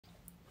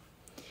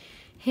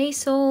Hey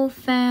soul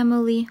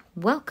family,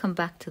 welcome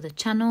back to the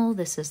channel.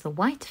 This is the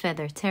White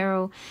Feather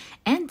Tarot,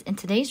 and in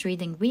today's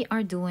reading we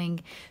are doing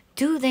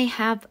Do They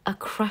Have a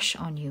Crush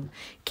on You?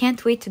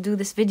 Can't wait to do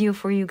this video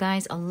for you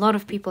guys. A lot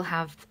of people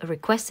have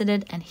requested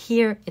it, and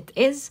here it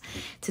is.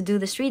 To do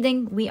this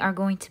reading, we are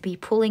going to be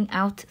pulling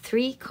out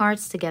 3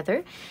 cards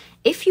together.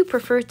 If you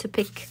prefer to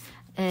pick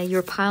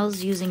your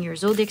piles using your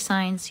zodiac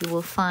signs, you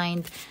will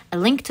find a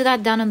link to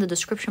that down in the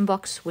description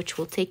box, which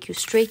will take you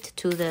straight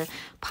to the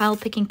pile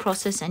picking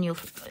process, and you'll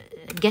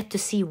get to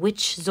see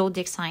which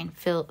zodiac sign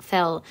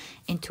fell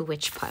into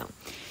which pile.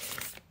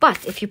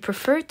 But if you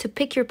prefer to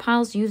pick your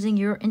piles using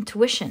your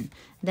intuition,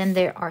 then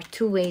there are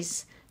 2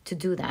 ways to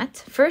do that.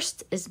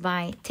 First is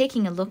by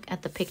taking a look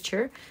at the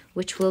picture,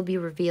 which will be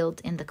revealed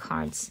in the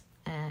cards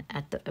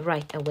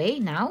right away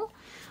now.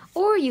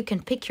 Or you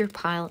can pick your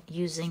pile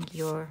using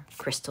your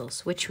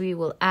crystals, which we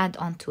will add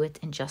onto it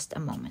in just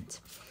a moment.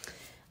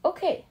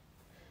 Okay,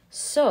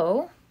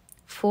 so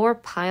for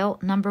pile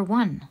number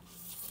 1,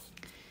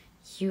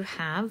 you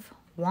have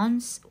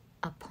Once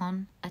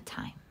Upon a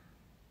Time.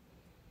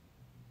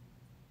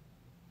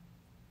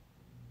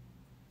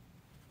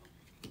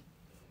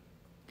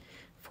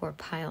 For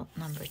pile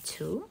number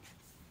 2,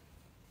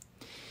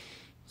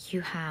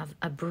 you have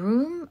A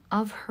Broom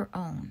of Her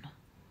Own.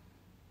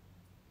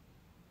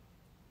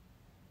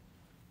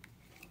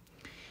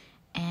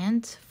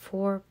 And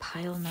for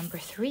pile number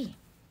 3,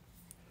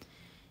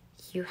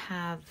 you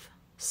have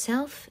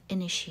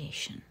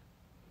Self-Initiation.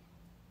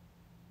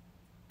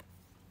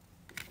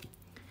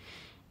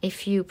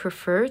 If you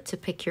prefer to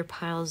pick your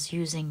piles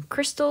using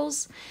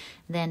crystals,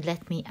 then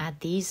let me add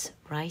these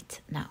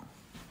right now.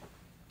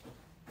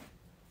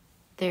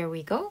 There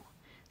we go.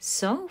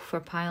 So for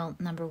pile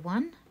number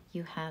 1,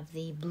 you have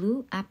the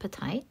blue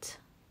Apatite.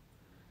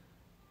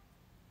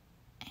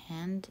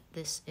 And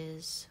this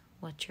is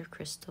what your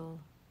crystal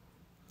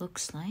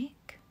looks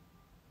like.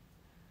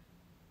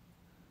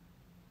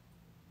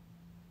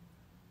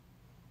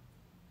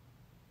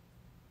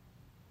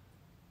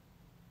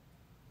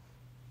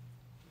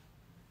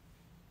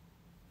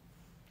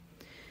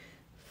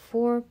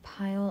 For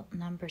pile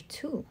number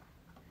 2,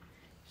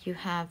 you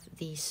have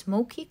the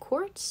Smokey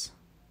Quartz,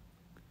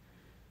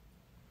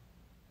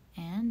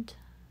 and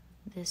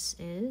this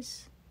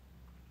is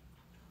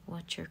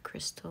what your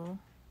crystal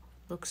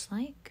looks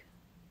like.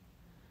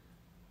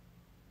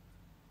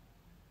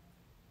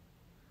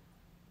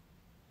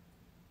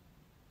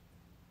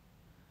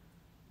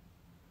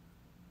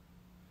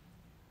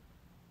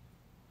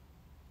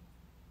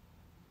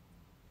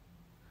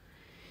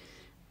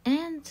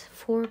 And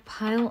for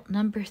pile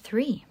number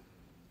 3,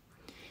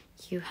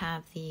 you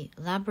have the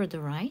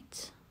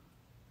Labradorite,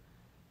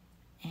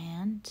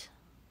 and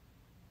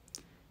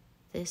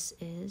this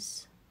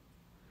is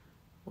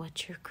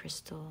what your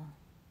crystal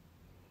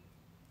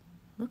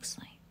looks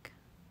like.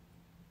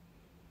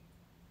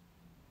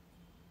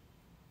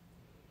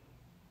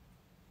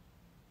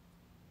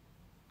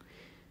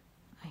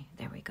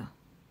 There we go. I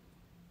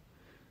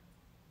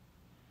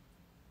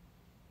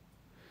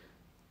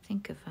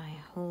think if I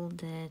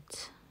hold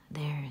it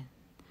there,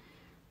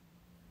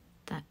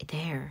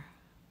 there.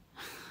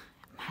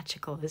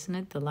 Magical, isn't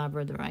it? The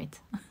Labradorite.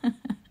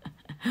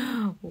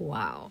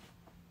 Wow.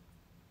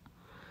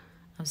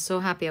 I'm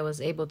so happy I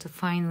was able to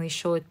finally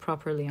show it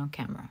properly on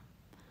camera.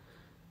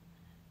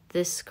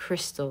 This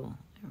crystal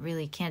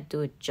really can't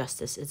do it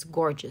justice. It's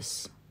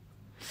gorgeous.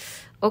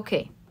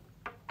 Okay.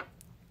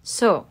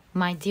 So,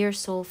 my dear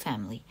soul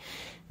family,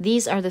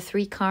 these are the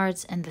 3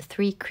 cards and the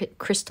 3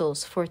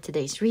 crystals for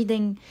today's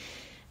reading.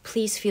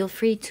 Please feel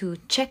free to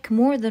check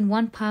more than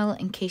one pile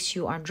in case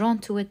you are drawn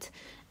to it.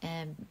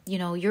 You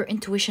know, your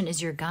intuition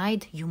is your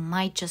guide. You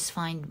might just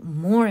find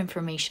more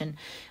information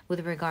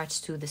with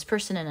regards to this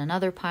person in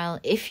another pile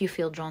if you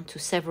feel drawn to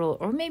several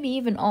or maybe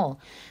even all.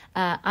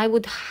 I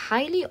would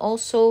highly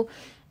also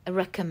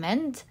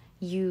recommend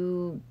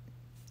you,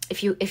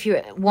 if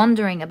you're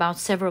wondering about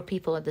several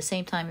people at the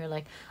same time, you're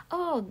like,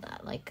 oh,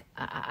 like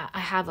I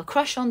have a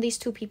crush on these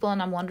 2 people,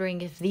 and I'm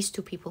wondering if these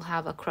 2 people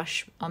have a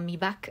crush on me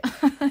back.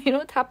 You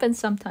know, it happens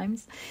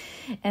sometimes.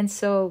 And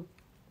so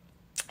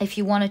if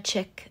you want to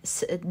check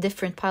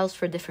different piles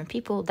for different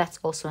people, that's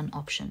also an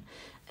option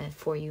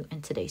for you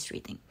in today's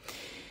reading.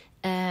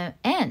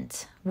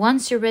 And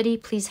once you're ready,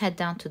 please head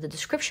down to the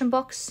description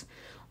box.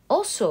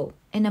 Also,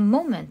 in a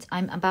moment,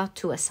 I'm about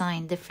to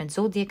assign different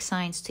zodiac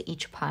signs to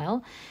each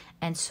pile.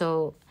 And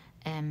so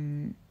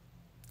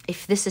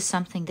if this is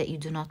something that you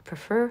do not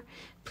prefer,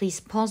 please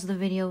pause the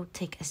video,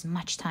 take as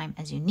much time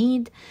as you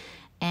need,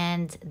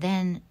 and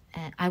then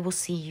I will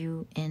see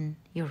you in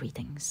your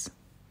readings.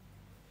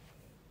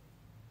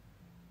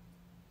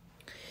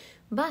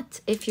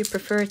 But if you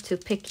prefer to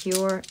pick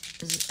your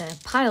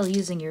pile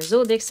using your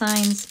zodiac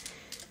signs,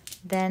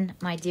 then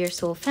my dear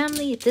soul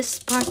family, this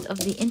part of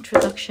the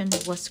introduction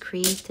was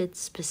created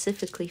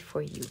specifically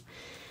for you.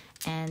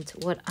 And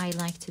what I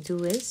like to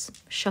do is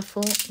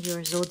shuffle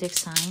your zodiac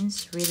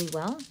signs really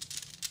well.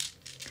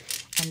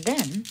 And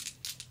then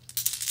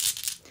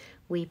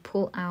we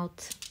draw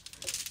out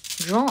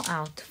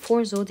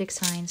 4 zodiac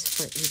signs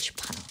for each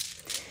pile.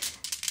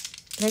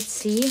 let's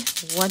see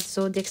what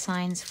zodiac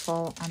signs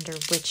fall under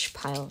which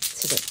pile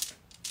today.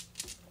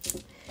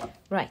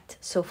 Right,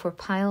 so for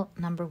pile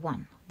number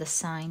 1, the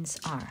signs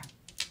are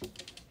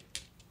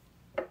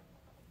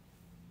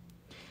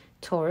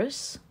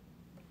Taurus,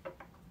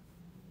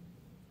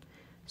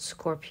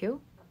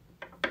 Scorpio,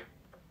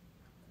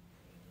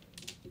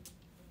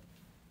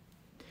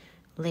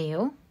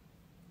 Leo,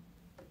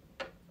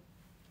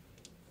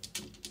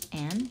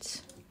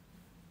 and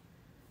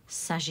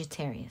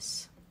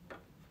Sagittarius.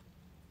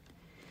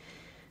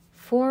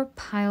 For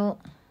pile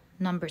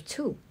number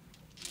 2,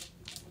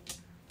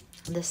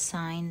 the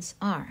signs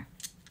are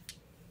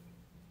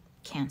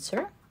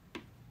Cancer,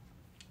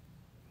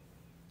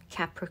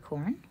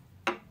 Capricorn,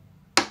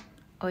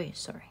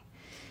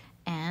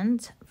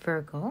 and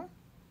Virgo,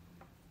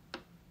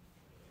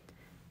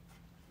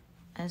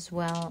 as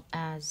well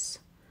as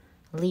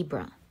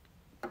Libra.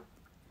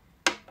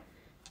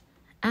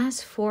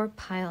 As for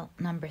pile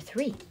number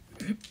 3,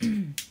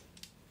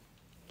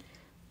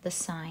 the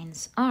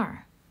signs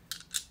are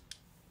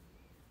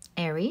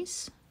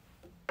Aries,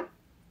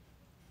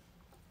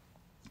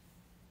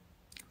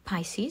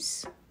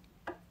 Pisces,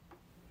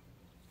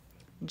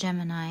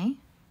 Gemini,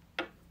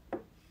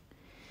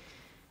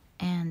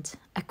 and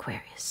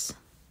Aquarius.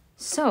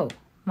 So,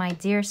 my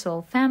dear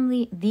soul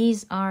family,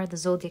 these are the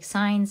zodiac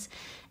signs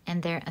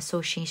and their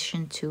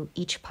association to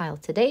each pile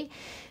today.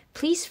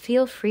 Please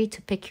feel free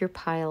to pick your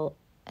pile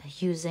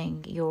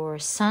using your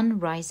sun,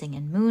 rising,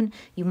 and moon.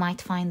 You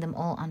might find them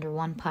all under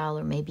one pile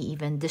or maybe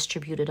even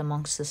distributed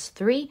amongst us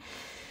 3.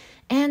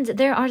 And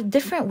there are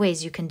different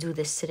ways you can do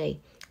this today.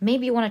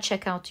 Maybe you want to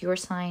check out your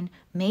sign.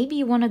 Maybe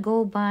you want to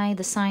go by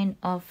the sign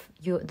of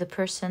the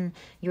person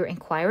you're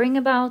inquiring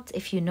about,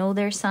 if you know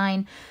their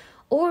sign.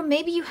 Or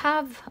maybe you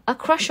have a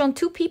crush on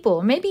 2 people,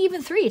 or maybe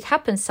even 3. It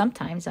happens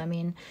sometimes. I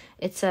mean,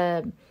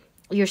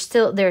 there's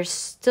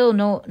still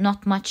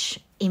not much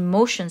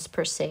emotions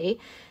per se.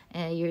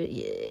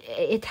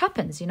 It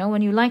happens,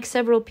 when you like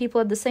several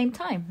people at the same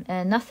time.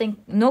 Nothing,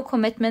 no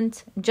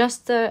commitment,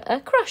 just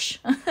a crush.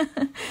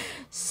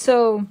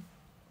 So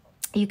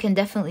you can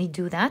definitely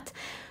do that.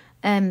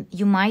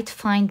 You might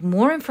find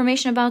more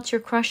information about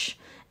your crush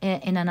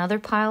in another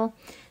pile.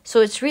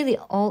 So it's really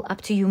all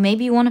up to you.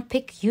 Maybe you want to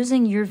pick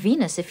using your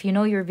Venus, if you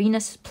know your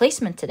Venus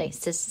placement today,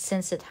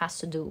 since it has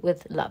to do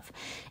with love.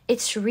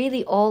 It's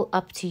really all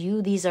up to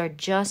you. These are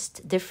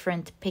just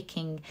different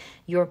picking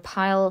your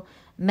pile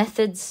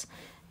methods,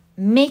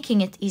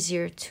 making it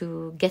easier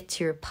to get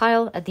to your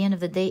pile. At the end of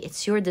the day,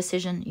 it's your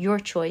decision, your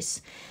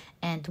choice.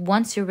 And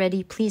once you're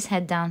ready, please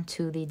head down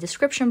to the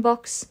description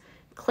box,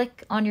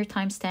 click on your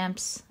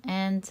timestamps,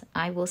 and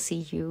I will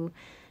see you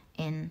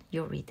in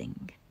your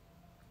reading.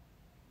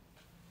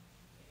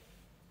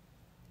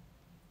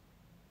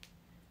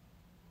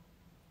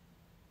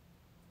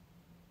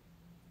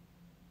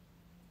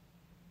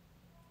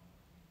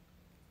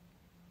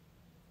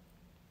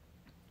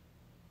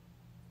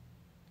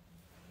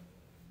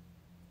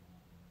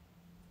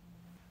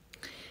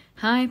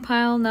 Hi,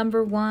 pile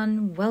number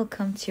 1.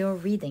 Welcome to your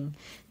reading.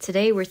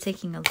 Today we're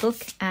taking a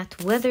look at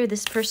whether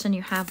this person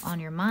you have on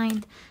your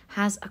mind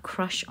has a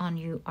crush on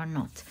you or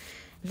not.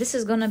 This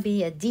is going to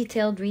be a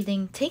detailed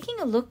reading, taking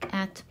a look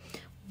at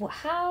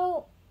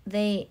how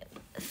they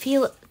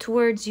feel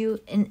towards you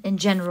in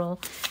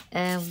general,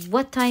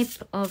 what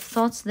type of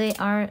thoughts they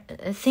are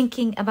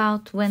thinking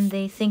about when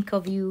they think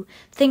of you,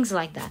 things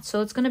like that.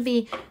 So it's going to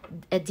be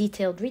a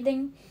detailed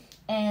reading.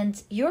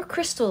 And your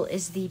crystal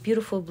is the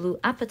beautiful blue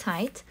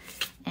Apatite,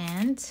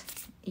 and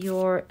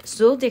your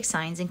zodiac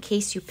signs, in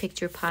case you picked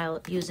your pile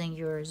using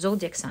your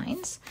zodiac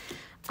signs,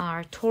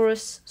 are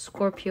Taurus,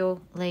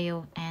 Scorpio,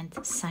 Leo, and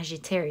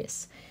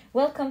Sagittarius.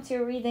 Welcome to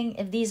your reading.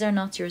 If these are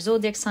not your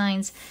zodiac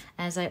signs,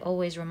 as I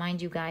always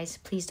remind you guys,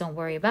 please don't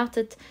worry about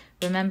it.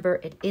 Remember,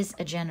 it is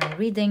a general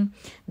reading.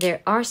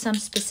 There are some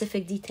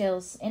specific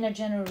details in a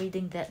general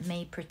reading that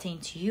may pertain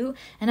to you,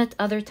 and at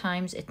other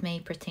times it may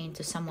pertain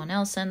to someone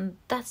else, and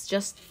that's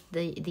just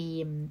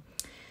the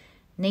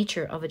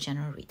nature of a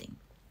general reading.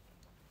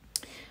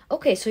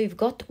 Okay, so you've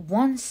got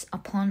Once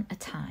Upon a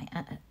Time.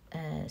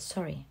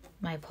 Sorry,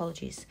 my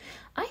apologies.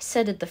 I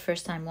said it the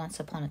first time, Once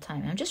Upon a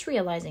Time. I'm just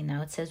realizing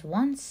now it says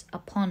Once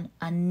Upon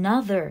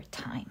Another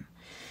Time.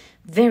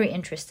 Very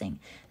interesting.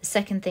 The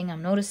second thing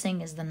I'm noticing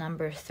is the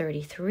number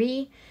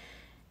 33.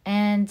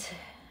 And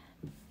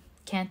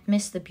can't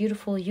miss the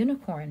beautiful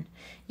unicorn.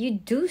 You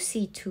do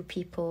see 2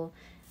 people,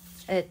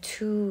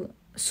 2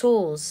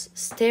 souls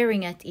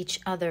staring at each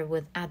other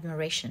with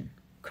admiration.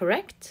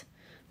 Correct?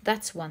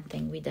 That's one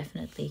thing we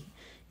definitely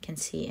can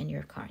see in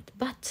your card.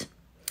 But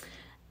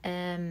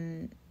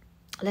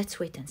let's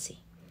wait and see.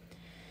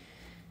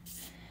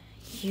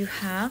 You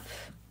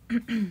have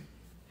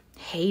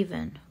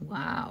Haven.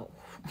 Wow.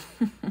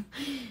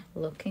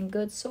 Looking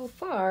good so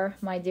far,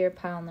 my dear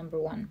pile number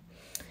 1.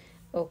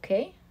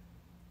 Okay.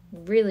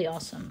 Really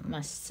awesome,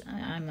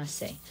 I must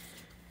say.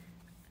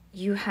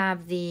 You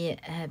have the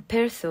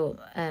Pertho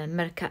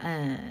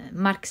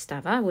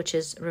Markstava, which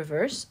is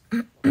reverse.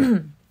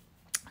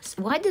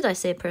 Why did I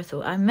say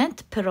Pertho? I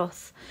meant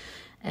Peroth.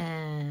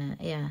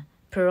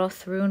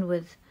 Peroth rune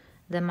with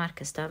the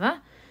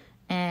Markastava.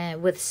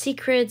 With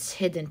secrets,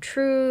 hidden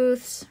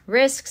truths,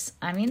 risks.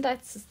 I mean,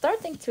 that's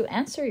starting to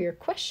answer your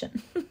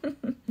question.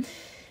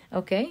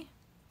 Okay.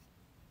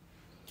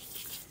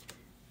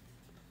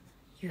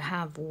 You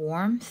have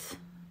warmth.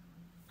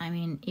 I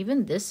mean,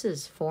 even this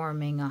is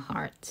forming a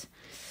heart.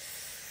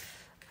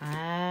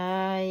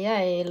 Yeah,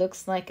 it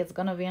looks like it's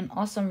gonna be an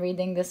awesome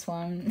reading, this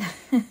one.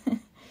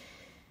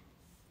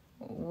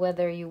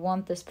 Whether you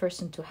want this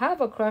person to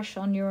have a crush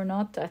on you or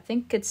not, I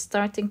think it's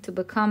starting to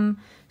become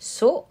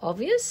so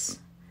obvious.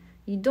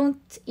 You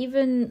don't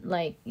even,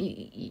 like,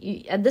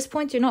 you, at this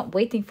point, you're not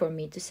waiting for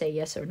me to say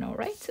yes or no,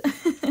 right?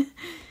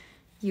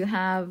 You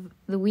have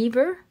the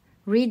Weaver,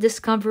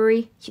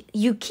 rediscovery.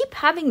 You keep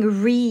having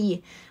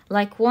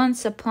like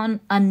once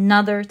upon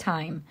another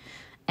time.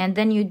 And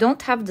then you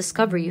don't have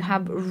discovery, you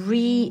have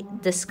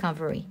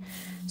rediscovery.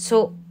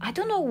 So I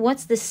don't know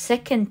what's the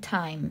second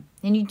time.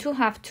 And you do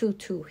have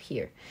 2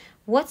 here.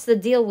 What's the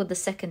deal with the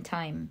second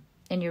time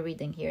in your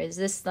reading here? Is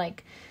this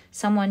like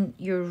someone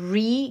you're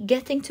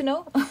getting to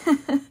know?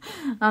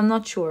 I'm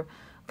not sure.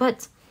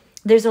 But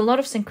there's a lot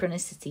of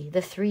synchronicity. The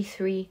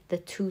 3-3, the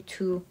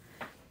 2-2.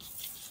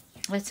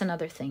 That's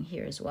another thing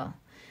here as well.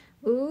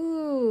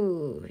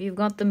 Ooh, you've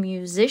got the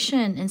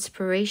Musician,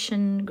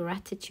 inspiration,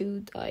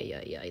 gratitude.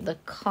 The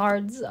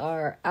cards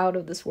are out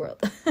of this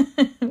world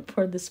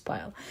for this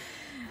pile.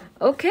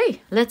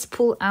 Okay, let's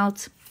pull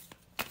out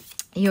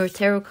your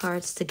tarot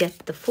cards to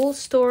get the full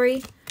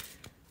story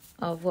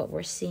of what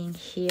we're seeing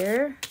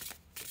here.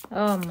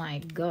 Oh my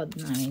God,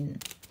 I mean,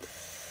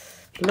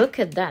 look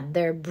at that.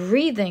 They're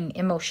breathing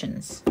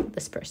emotions,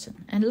 this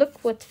person. And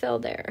look what fell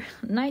there.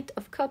 Knight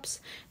of Cups.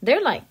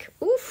 They're like,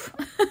 oof.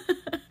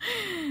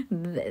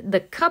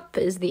 The cup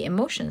is the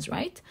emotions,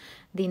 right?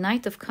 The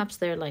Knight of Cups,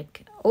 they're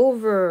like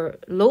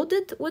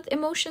overloaded with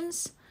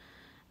emotions.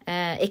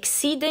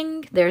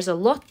 Exceeding. There's a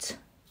lot.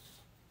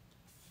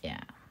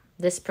 Yeah.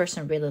 This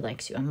person really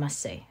likes you, I must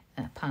say.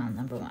 Pile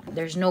number 1.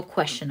 There's no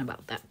question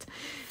about that.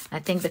 I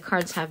think the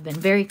cards have been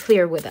very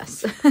clear with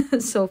us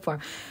so far.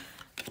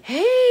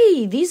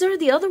 Hey, these are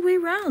the other way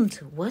around.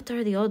 What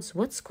are the odds?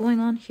 What's going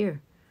on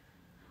here?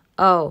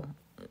 Oh,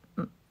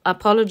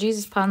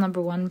 apologies, pile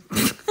number 1.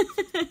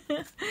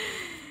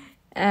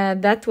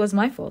 That was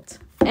my fault.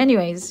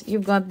 Anyways,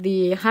 you've got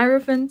the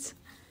Hierophant.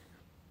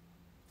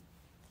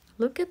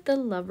 Look at the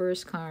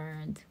Lover's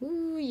card.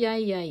 Ooh,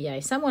 yeah.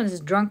 Someone is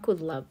drunk with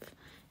love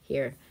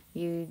here.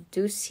 You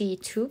do see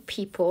 2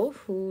 people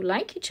who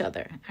like each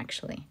other,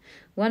 actually.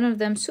 One of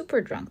them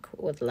super drunk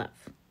with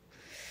love.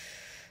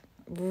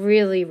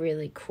 Really,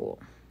 really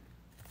cool.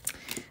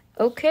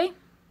 Okay.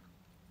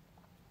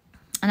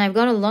 And I've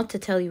got a lot to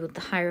tell you with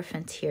the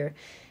Hierophant here.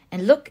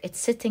 And look, it's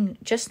sitting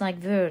just like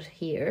Ver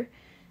here.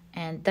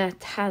 And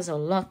that has a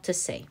lot to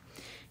say.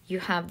 You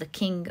have the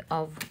King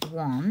of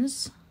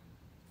Wands.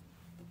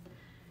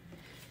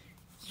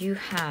 You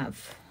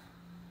have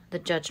the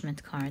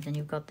Judgment card. And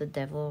you've got the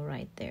Devil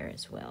right there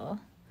as well.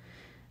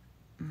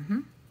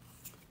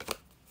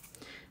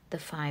 The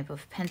 5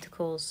 of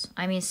Pentacles.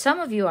 I mean, some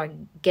of you are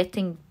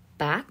getting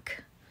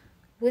back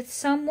with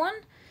someone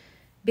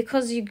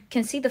because you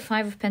can see the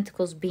 5 of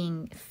Pentacles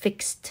being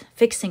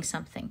fixing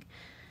something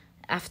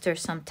after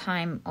some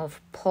time of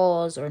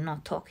pause or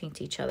not talking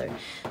to each other.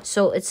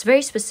 So it's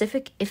very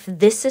specific. If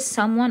this is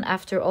someone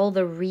after all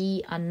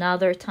the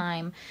another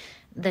time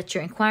that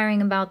you're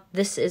inquiring about,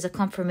 this is a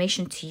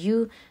confirmation to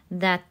you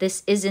that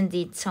this is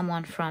indeed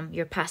someone from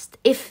your past,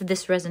 if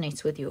this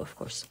resonates with you, of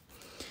course.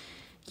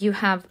 You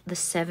have the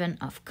 7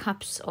 of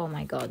Cups. Oh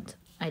my God,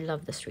 I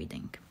love this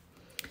reading.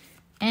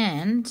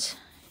 And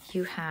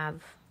you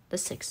have the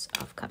 6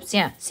 of Cups.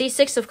 Yeah, see,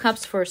 6 of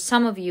Cups for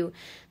some of you,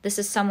 this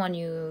is someone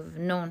you've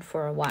known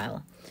for a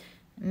while.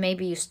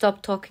 Maybe you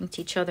stopped talking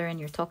to each other and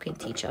you're talking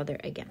to each other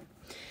again.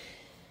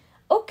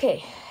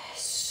 Okay,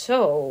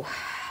 so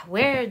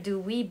where do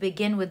we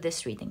begin with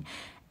this reading?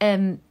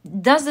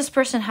 Does this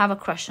person have a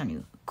crush on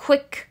you?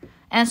 Quick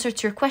answer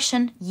to your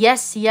question,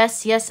 yes,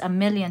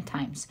 1,000,000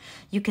 times.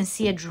 You can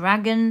see a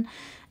dragon,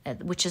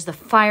 which is the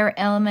fire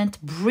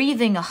element,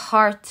 breathing a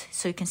heart.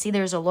 So you can see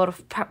there's a lot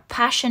of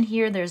passion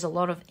here. There's a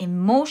lot of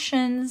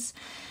emotions.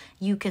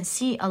 You can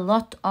see a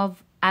lot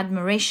of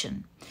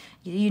admiration.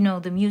 You know,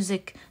 the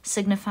music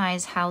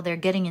signifies how they're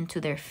getting into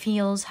their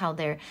feels, how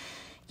they're,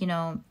 you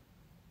know,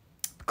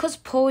 because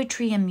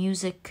poetry and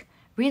music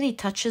really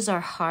touches our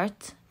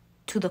heart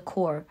to the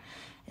core.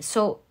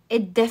 So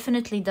it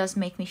definitely does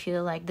make me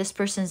feel like this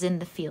person's in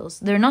the feels.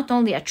 They're not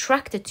only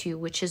attracted to you,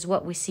 which is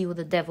what we see with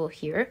the Devil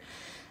here.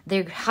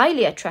 They're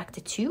highly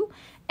attracted to you.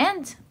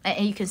 And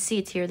you can see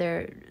it here.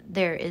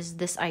 There is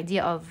this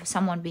idea of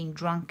someone being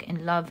drunk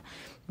in love.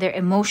 Their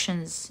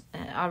emotions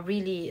are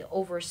really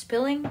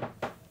overspilling,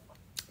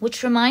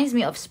 which reminds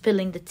me of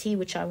spilling the tea,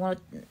 which I want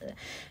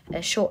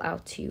to show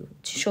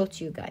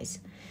to you guys.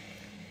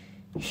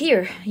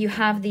 Here you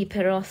have the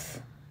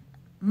Peroth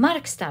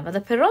Markstava,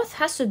 the Peroth,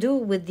 has to do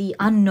with the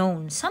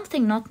unknown,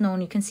 something not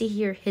known. You can see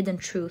here hidden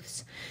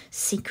truths,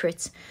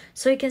 secrets.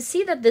 So you can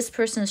see that this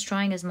person is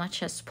trying as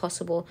much as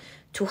possible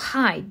to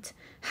hide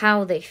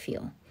how they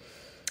feel.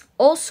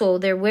 Also,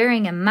 they're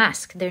wearing a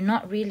mask. They're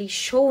not really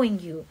showing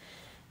you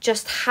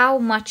just how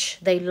much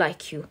they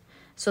like you.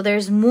 So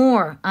there's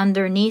more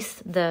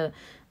underneath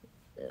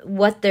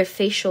what their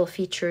facial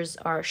features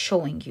are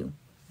showing you,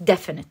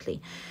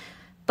 definitely.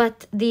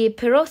 But the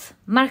Peroth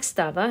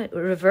Markstava,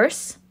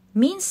 reverse,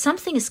 means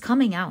something is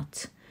coming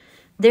out.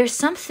 There's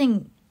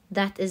something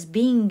that is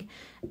being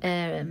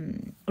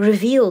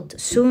revealed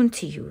soon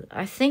to you.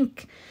 I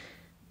think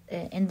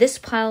in this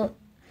pile,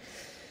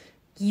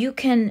 you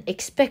can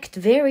expect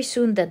very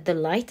soon that the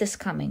light is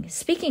coming.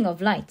 Speaking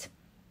of light,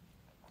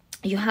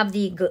 you have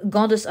the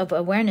goddess of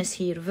awareness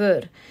here,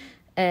 Vör.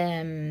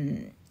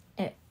 And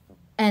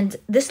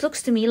this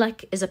looks to me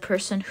like is a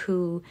person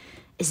who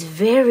is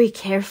very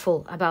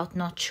careful about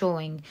not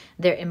showing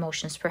their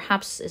emotions.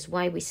 Perhaps is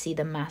why we see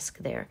the mask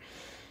there.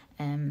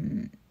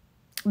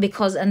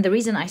 Because, and the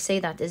reason I say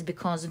that is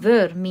because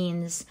Vör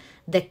means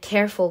the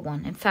careful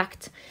one. In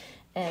fact,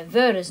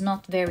 Vör is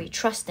not very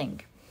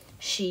trusting.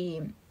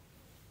 She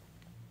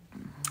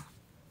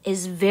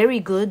is very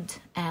good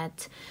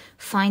at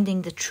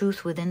finding the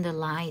truth within the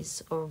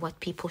lies or what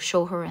people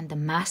show her, and the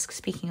mask,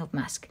 speaking of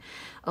mask,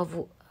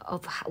 of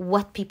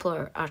what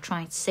people are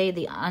trying to say,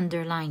 the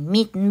underlying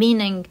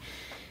meaning.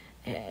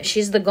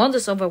 She's the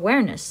goddess of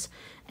awareness.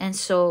 And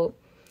so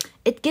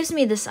it gives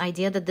me this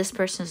idea that this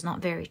person is not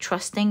very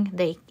trusting.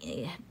 They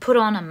put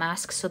on a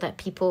mask so that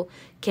people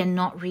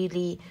cannot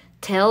really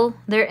tell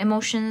their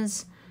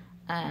emotions.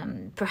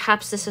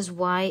 Perhaps this is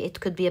why it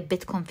could be a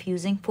bit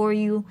confusing for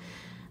you.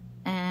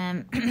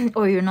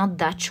 Or you're not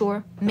that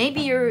sure. Maybe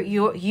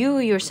you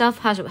yourself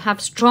have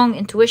strong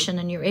intuition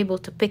and you're able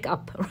to pick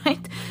up,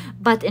 right?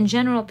 But in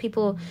general,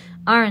 people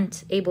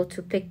aren't able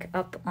to pick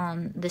up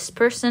on this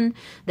person.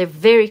 They're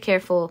very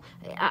careful.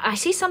 I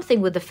see something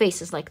with the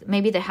face. It's like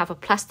maybe they have a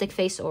plastic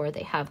face, or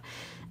they have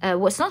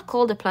what's not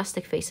called a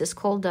plastic face. It's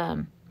called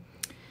a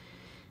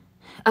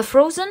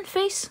frozen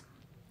face.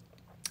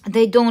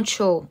 They don't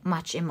show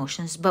much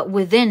emotions, but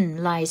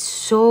within lies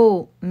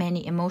so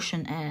many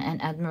emotion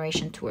and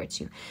admiration towards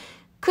you.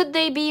 Could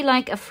they be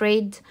like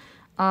afraid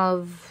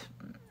of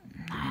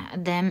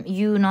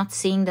you not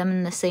seeing them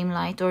in the same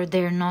light, or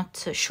they're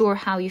not sure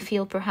how you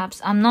feel?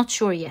 Perhaps I'm not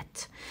sure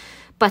yet,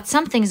 but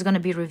something is going to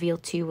be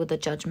revealed to you with the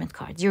judgment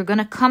cards. You're going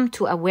to come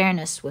to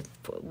awareness with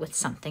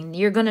something.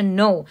 You're going to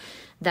know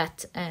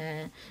that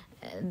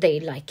they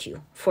like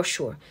you for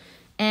sure.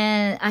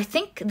 And I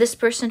think this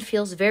person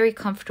feels very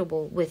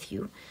comfortable with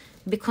you,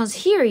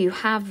 because here you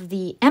have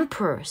the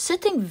emperor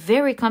sitting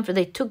very comfortable.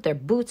 They took their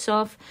boots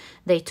off.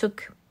 They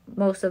took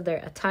most of their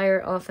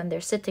attire off, and they're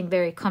sitting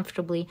very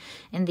comfortably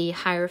in the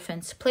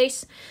Hierophant's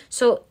place.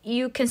 So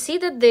you can see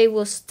that they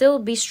will still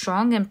be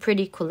strong and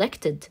pretty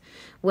collected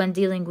when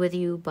dealing with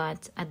you,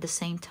 but at the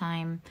same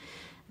time,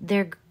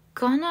 they're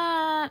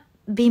gonna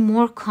be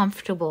more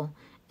comfortable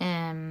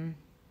in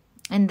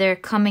their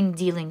coming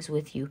dealings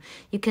with you.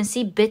 You can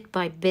see bit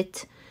by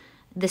bit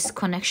this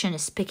connection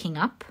is picking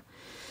up.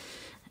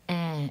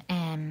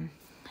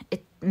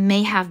 It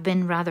may have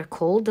been rather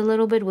cold a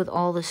little bit with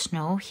all the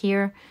snow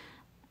here.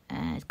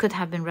 It could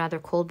have been rather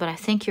cold, but I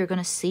think you're going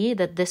to see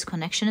that this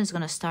connection is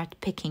going to start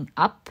picking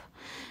up.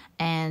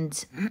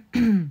 And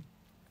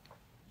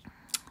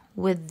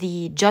with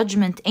the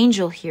judgment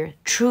angel here,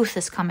 truth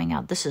is coming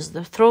out. This is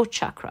the throat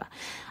chakra.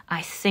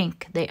 I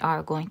think they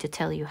are going to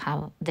tell you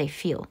how they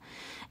feel.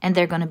 And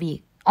they're going to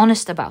be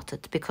honest about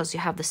it, because you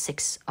have the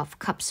 6 of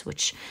Cups,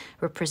 which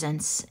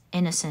represents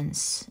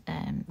innocence,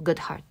 good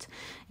heart.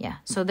 Yeah,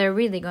 so they're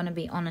really going to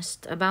be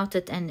honest about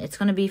it, and it's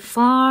going to be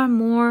far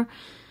more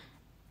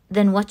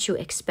than what you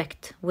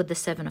expect with the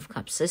 7 of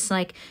Cups. It's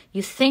like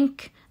you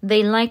think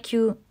they like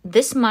you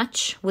this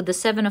much. With the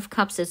 7 of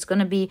Cups, it's going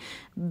to be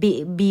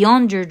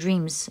beyond your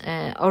dreams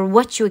or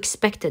what you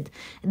expected.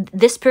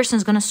 This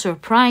person's going to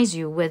surprise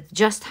you with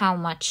just how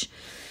much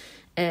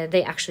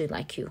they actually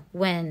like you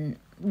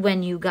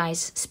when you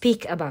guys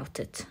speak about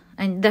it.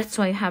 And that's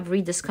why you have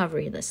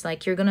rediscovery list.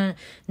 Like you're going to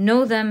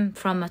know them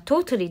from a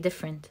totally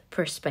different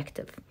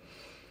perspective.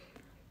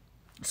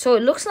 So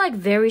it looks like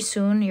very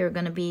soon you're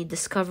going to be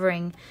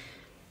discovering,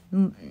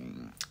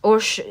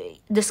 or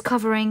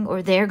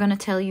they're going to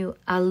tell you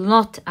a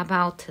lot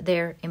about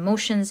their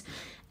emotions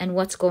and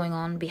what's going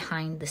on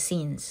behind the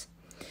scenes.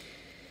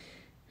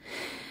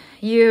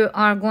 You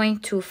are going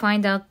to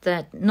find out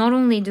that not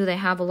only do they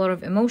have a lot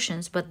of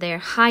emotions, but they're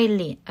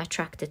highly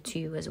attracted to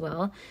you as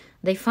well.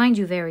 They find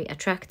you very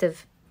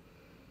attractive.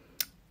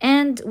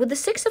 And with the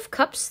 6 of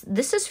Cups,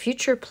 this is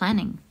future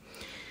planning.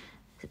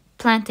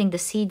 Planting the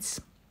seeds.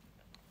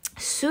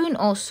 Soon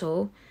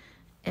also,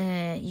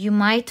 you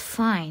might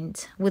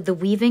find with the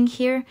weaving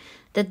here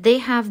that they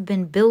have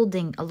been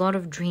building a lot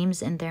of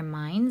dreams in their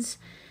minds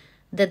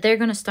that they're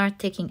going to start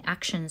taking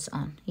actions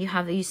on.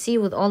 You see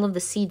with all of the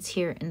seeds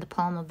here in the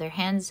palm of their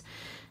hands,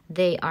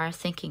 they are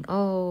thinking,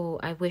 oh,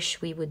 I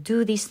wish we would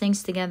do these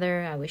things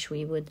together. I wish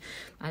we would,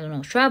 I don't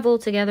know, travel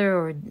together,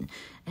 or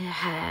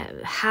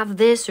have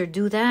this or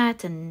do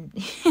that. And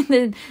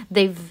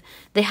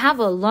they have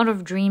a lot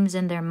of dreams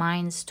in their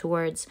minds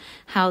towards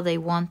how they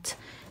want,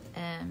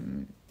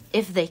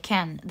 if they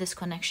can, this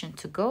connection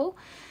to go.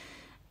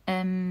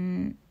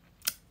 And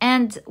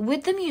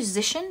with the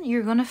musician,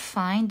 you're going to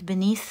find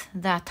beneath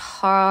that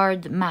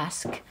hard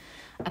mask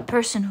a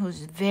person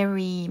who's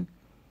very...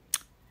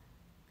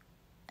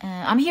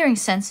 I'm hearing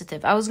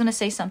sensitive. I was going to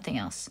say something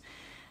else.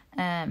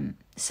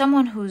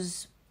 Someone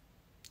who's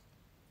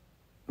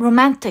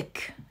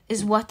romantic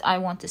is what I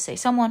want to say.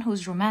 Someone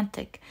who's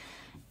romantic.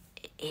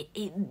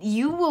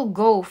 You will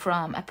go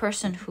from a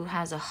person who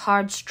has a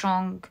hard,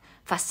 strong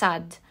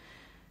facade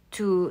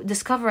to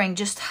discovering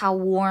just how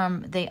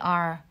warm they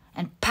are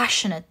and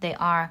passionate they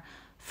are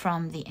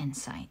from the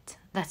inside.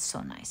 That's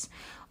so nice.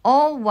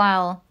 All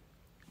while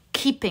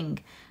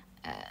keeping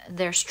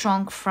their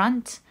strong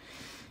front.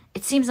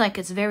 It seems like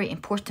it's very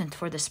important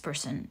for this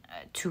person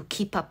to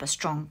keep up a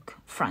strong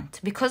front.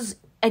 Because,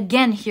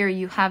 again, here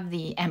you have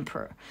the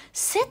Emperor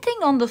sitting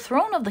on the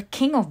throne of the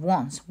King of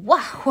Wands.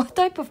 Wow, what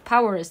type of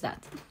power is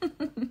that?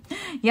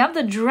 You have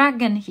the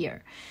dragon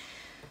here.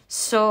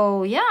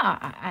 So,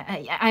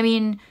 yeah, I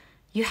mean,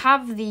 you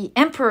have the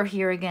Emperor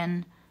here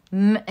again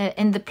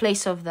in the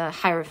place of the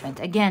Hierophant.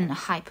 Again, a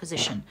high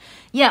position.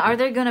 Yeah, are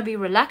they going to be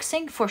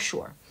relaxing? For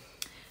sure.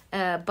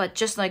 But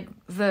just like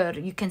Ver,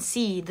 you can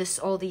see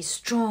all these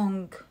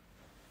strong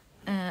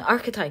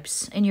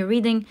archetypes in your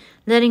reading,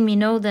 letting me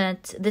know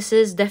that this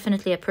is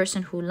definitely a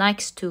person who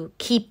likes to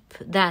keep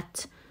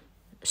that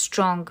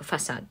strong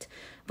facade.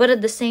 But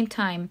at the same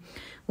time,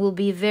 will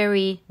be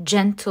very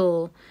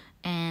gentle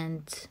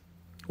and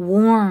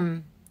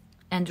warm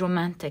and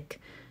romantic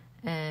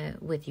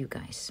with you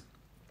guys.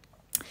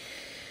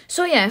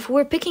 So yeah, if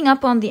we're picking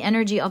up on the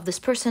energy of this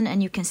person,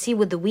 and you can see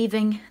with the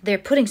weaving, they're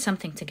putting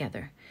something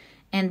together.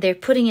 And they're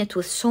putting it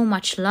with so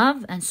much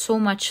love and so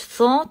much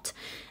thought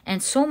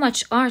and so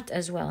much art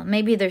as well.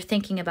 Maybe they're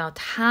thinking about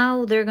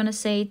how they're going to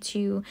say it to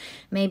you.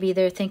 Maybe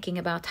they're thinking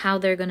about how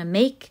they're going to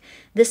make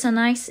this a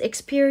nice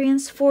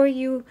experience for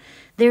you.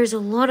 There's a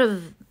lot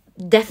of,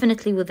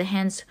 definitely with the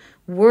hands,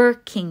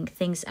 working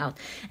things out.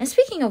 And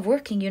speaking of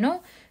working,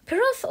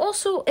 Peroth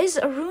also is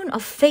a rune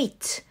of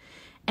fate.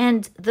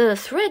 And the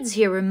threads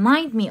here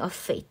remind me of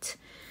fate.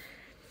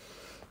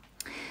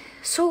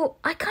 So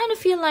I kind of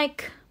feel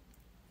like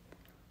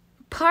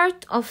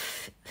part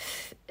of,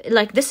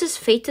 like, this is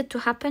fated to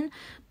happen,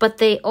 but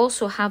they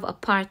also have a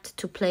part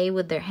to play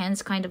with their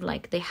hands, kind of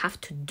like they have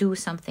to do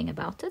something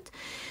about it.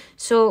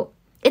 So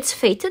it's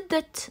fated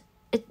that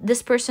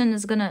this person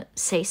is gonna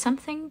say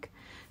something,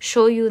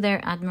 show you their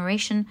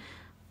admiration,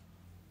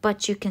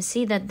 but you can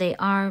see that they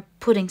are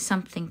putting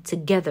something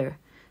together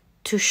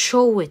to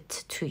show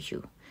it to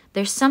you.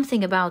 There's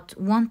something about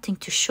wanting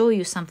to show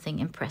you something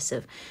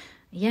impressive.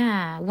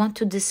 Yeah, want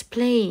to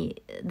display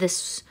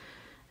this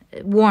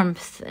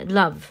warmth,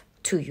 love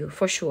to you,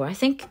 for sure. I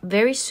think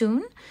very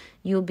soon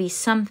you'll be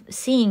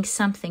seeing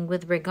something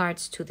with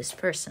regards to this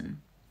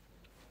person.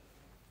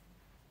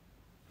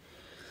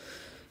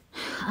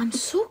 I'm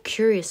so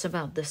curious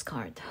about this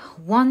card.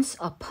 Once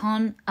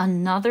upon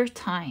another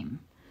time.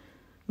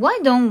 Why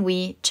don't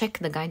we check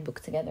the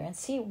guidebook together and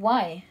see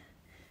why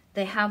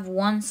they have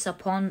once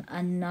upon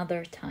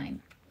another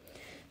time?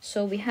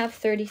 So we have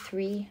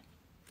 33,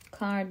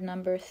 card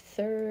number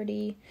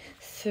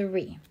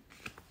 33.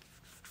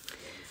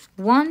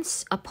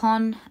 Once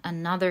upon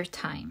another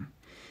time,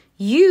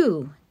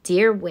 you,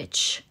 dear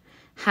witch,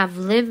 have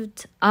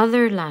lived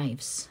other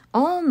lives,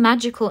 all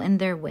magical in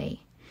their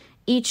way,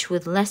 each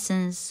with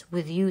lessons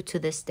with you to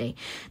this day.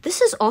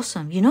 This is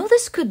awesome.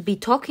 This could be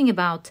talking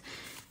about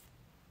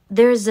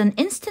there's an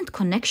instant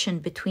connection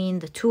between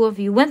the two of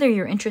you, whether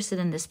you're interested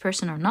in this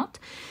person or not,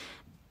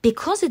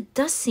 because it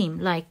does seem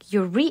like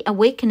you're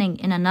reawakening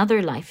in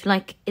another life.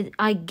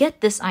 I get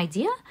this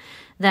idea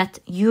that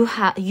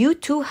you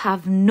two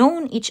have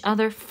known each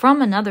other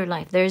from another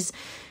life. There's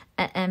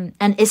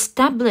an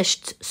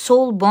established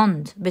soul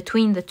bond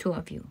between the two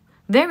of you.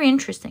 Very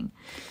interesting.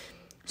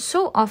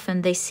 So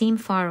often they seem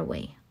far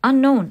away,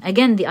 unknown.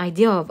 Again, the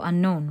idea of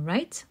unknown,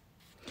 right?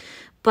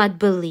 But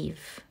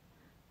believe,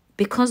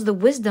 because the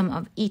wisdom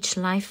of each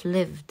life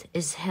lived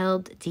is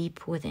held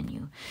deep within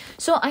you.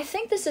 So I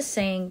think this is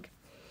saying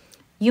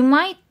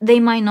they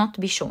might not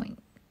be showing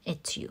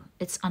it to you.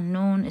 It's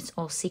unknown, it's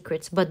all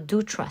secrets, but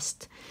do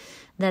trust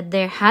that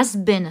there has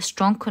been a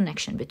strong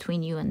connection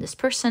between you and this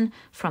person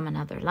from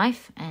another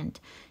life. And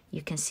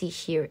you can see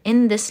here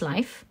in this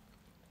life,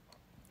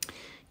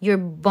 you're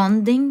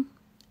bonding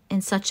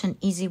in such an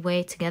easy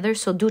way together.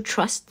 So do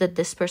trust that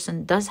this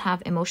person does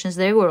have emotions.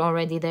 They were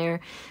already there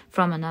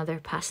from another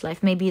past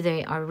life. Maybe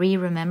they are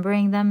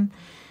remembering them.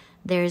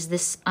 There's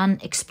this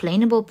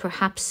unexplainable,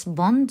 perhaps,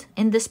 bond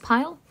in this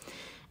pile.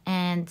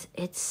 And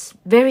it's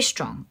very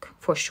strong,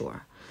 for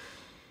sure.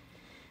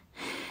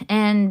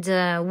 And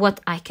what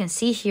I can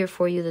see here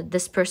for you, that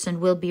this person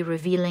will be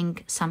revealing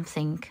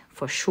something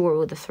for sure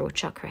with the throat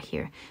chakra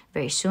here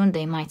very soon.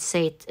 They might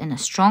say it in a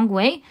strong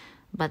way,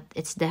 but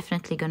it's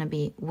definitely going to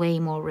be way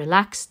more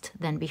relaxed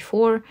than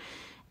before.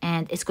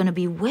 And it's going to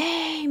be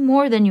way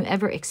more than you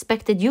ever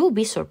expected. You'll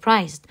be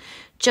surprised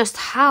just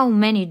how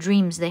many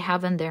dreams they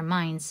have in their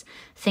minds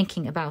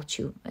thinking about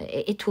you.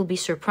 It will be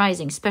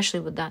surprising, especially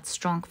with that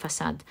strong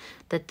facade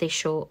that they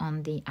show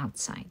on the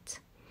outside.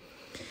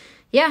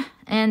 Yeah,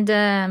 and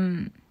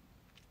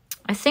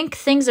I think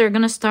things are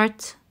going to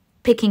start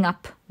picking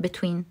up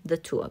between the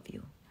two of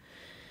you.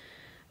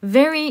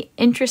 Very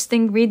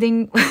interesting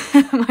reading,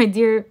 my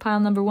dear pile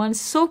number one.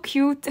 So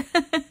cute.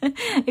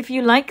 If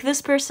you like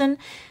this person,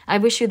 I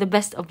wish you the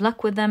best of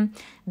luck with them.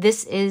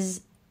 This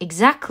is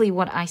exactly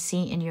what I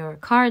see in your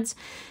cards.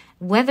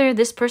 Whether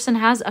this person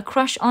has a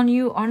crush on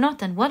you or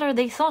not, and what are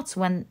their thoughts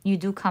when you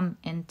do come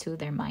into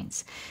their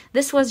minds.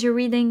 This was your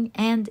reading,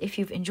 and if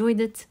you've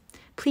enjoyed it,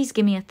 please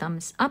give me a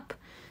thumbs up.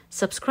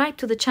 Subscribe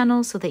to the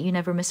channel so that you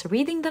never miss a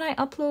reading that I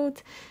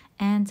upload.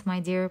 And my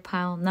dear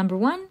pile number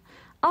one,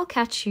 I'll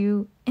catch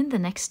you in the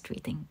next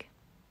reading.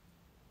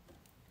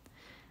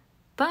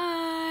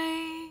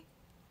 Bye!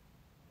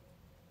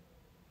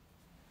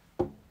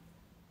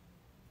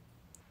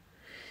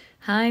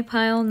 Hi,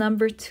 pile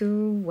number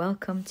two.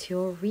 Welcome to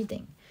your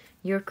reading.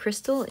 Your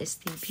crystal is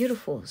the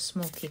beautiful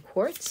Smokey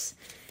Quartz.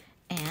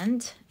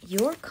 And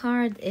your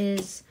card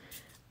is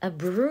a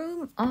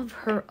broom of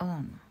her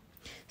own.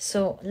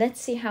 So let's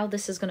see how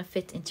this is going to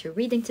fit into your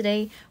reading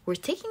today. We're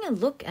taking a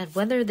look at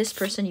whether this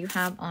person you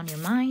have on your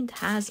mind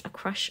has a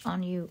crush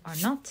on you or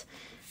not.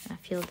 I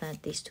feel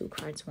that these two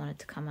cards wanted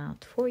to come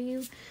out for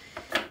you.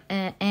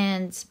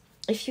 And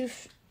if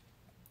you've...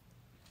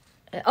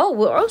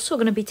 we're also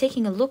going to be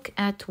taking a look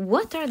at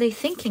what are they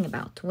thinking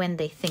about when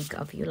they think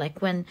of you. Like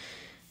when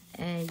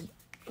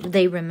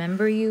they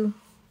remember you,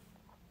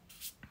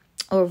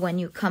 or when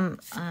you come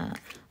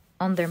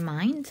on their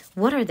mind,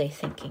 what are they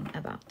thinking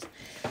about?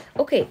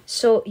 Okay,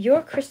 so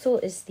your crystal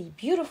is the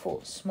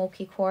beautiful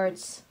Smokey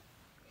Quartz.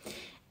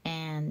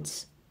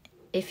 And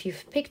if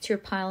you've picked your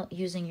pile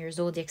using your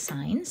zodiac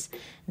signs,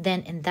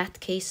 then in that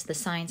case, the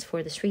signs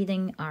for this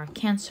reading are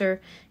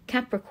Cancer,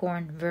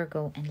 Capricorn,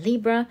 Virgo, and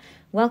Libra.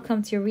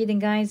 Welcome to your reading,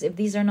 guys. If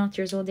these are not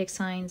your zodiac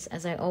signs,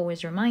 as I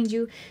always remind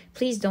you,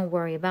 please don't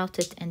worry about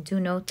it. And do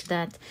note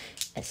that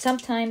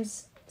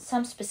sometimes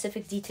some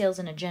specific details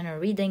in a general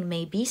reading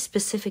may be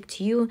specific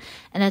to you,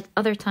 and at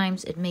other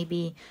times it may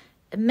be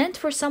meant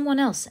for someone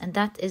else, and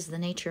that is the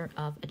nature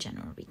of a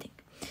general reading.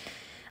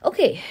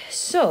 Okay,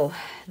 so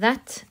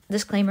that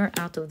disclaimer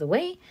out of the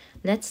way,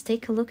 let's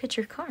take a look at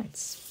your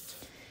cards.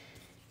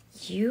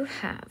 You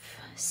have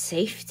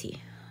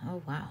safety.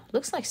 Oh, wow.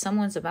 Looks like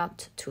someone's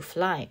about to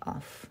fly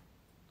off.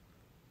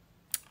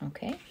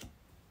 Okay.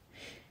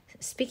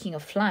 Speaking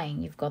of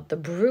flying, you've got the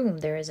broom.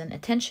 There is an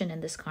attention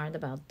in this card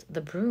about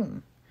the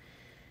broom.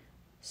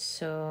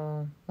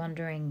 So,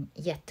 wondering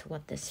yet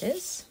what this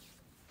is.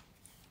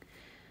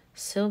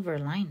 Silver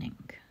lining.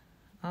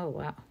 Oh,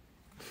 wow.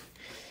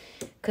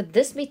 Could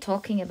this be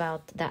talking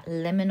about that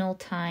liminal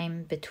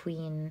time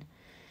between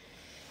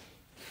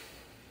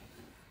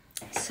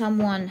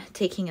someone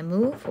taking a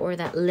move, or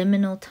that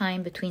liminal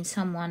time between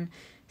someone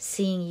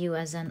seeing you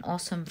as an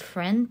awesome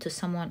friend to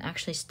someone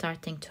actually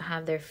starting to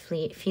have their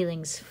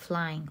feelings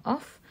flying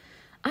off?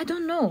 I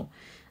don't know.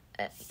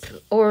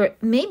 Or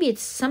maybe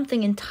it's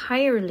something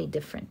entirely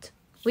different.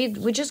 We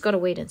just got to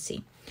wait and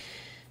see.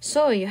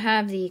 So you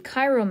have the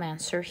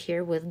Chiromancer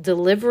here with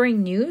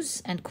delivering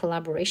news and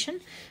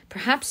collaboration.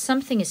 Perhaps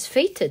something is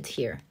fated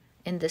here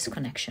in this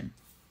connection.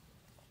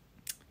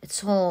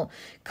 It's all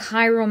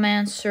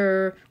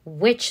Chiromancer,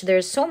 witch.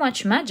 There's so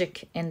much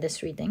magic in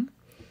this reading.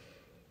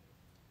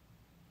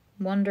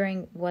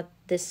 Wondering what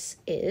this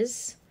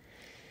is.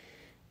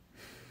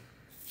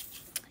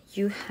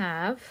 You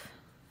have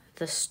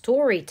the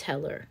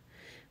storyteller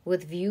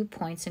with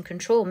viewpoints and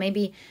control.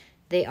 Maybe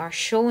they are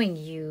showing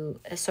you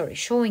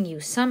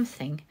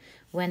something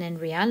when in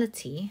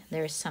reality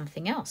there is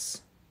something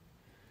else.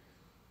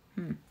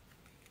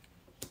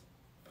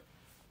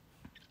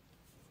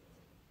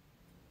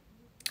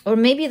 Or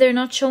maybe they're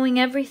not showing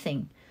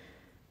everything.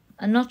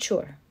 I'm not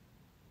sure.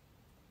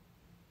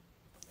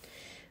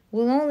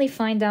 We'll only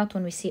find out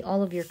when we see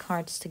all of your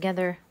cards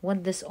together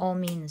what this all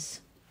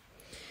means.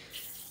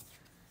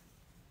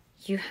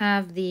 You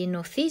have the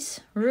Nothis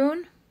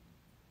rune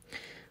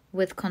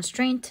with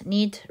constraint,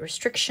 need,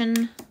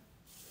 restriction.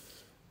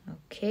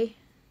 Okay.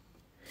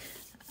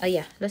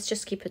 Yeah, let's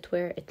just keep it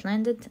where it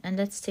landed, and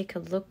let's take a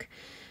look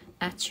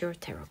at your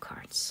tarot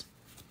cards.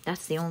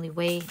 That's the only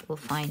way we'll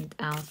find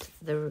out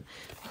the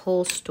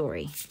whole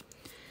story.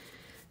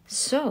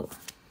 So,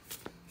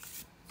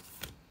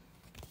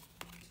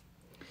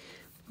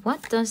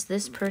 what does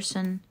this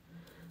person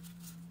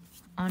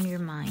on your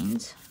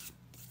mind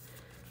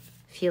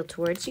feel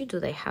towards you? Do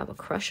they have a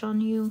crush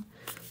on you?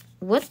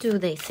 What do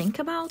they think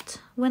about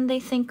when they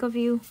think of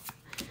you?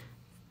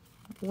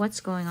 What's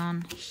going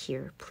on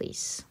here,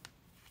 please?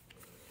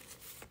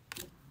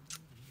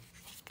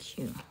 Thank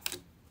you.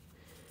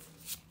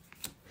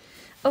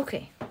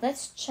 Okay,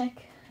 let's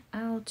check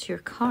out your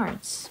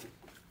cards.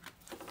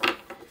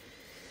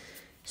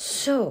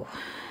 So,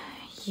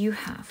 you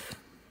have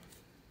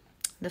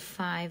the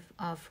 5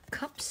 of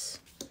Cups.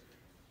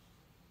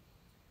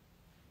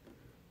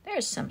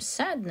 There's some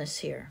sadness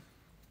here.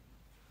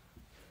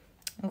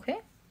 Okay.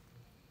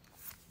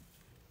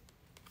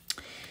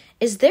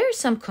 Is there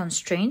some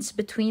constraints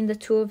between the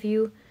two of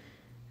you?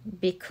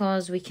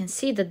 Because we can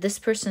see that this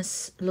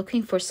person's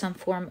looking for some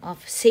form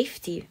of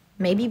safety,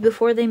 maybe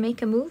before they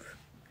make a move.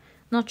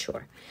 Not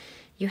sure.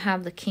 You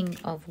have the King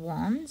of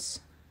Wands.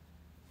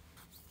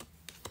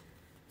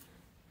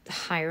 The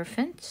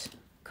Hierophant.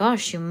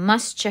 Gosh, you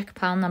must check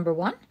pile number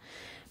 1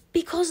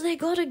 because they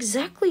got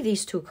exactly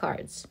these 2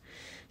 cards.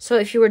 So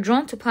if you were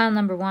drawn to pile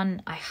number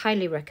 1, I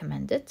highly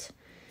recommend it.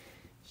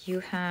 You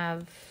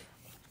have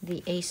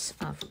the Ace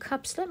of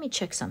Cups. Let me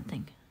check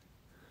something.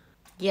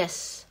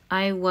 Yes,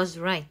 I was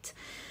right.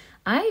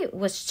 I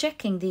was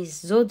checking these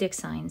zodiac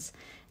signs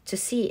to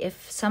see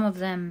if some of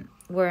them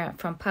were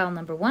from pile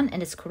number 1,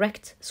 and it's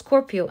correct.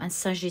 Scorpio and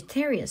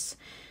Sagittarius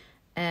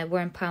were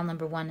in pile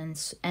number 1,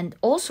 and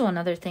also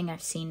another thing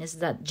I've seen is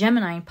that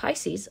Gemini and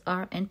Pisces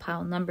are in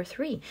pile number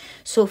 3.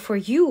 So for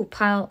you,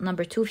 pile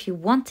number 2, if you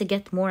want to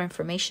get more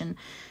information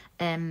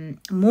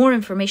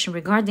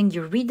regarding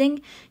your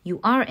reading, you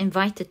are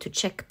invited to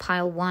check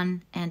pile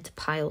 1 and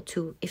pile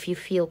 2 if you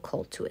feel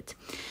called to it.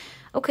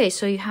 Okay,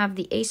 so you have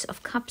the Ace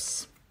of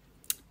Cups,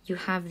 you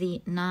have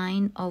the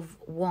 9 of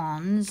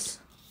Wands,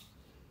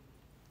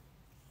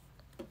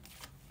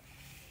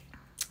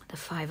 the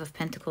 5 of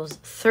Pentacles,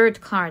 third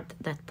card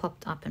that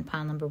popped up in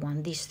pile number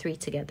 1, these 3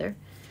 together.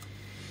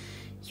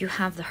 You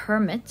have the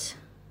Hermit.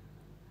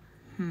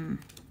 The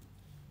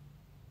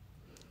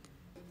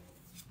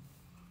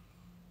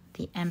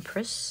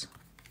Empress.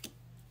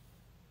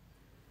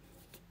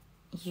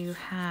 You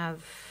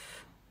have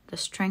the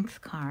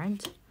Strength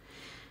card.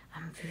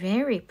 I'm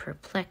very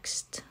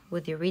perplexed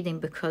with your reading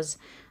because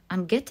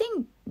I'm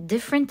getting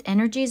different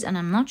energies and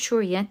I'm not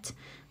sure yet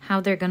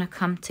how they're going to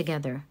come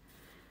together.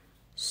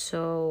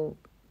 So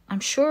I'm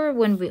sure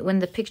when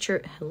the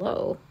picture,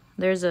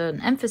 there's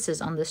an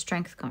emphasis on the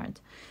Strength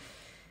card.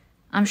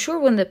 I'm sure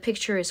when the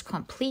picture is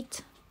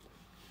complete,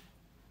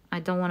 I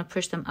don't want to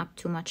push them up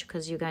too much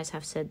because you guys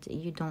have said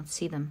you don't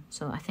see them.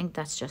 So I think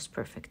that's just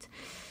perfect.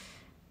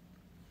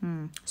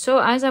 So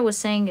as I was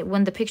saying,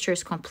 when the picture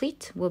is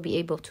complete, we'll be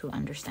able to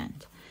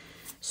understand.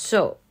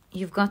 So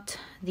you've got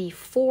the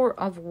 4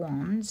 of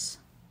Wands.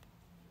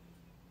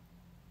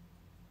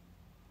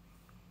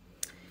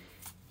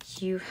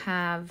 You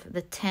have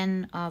the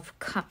 10 of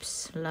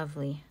Cups.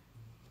 Lovely.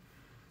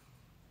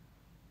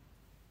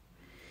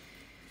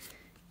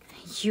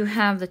 You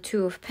have the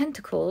 2 of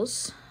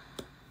Pentacles.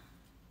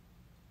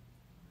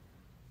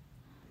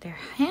 Their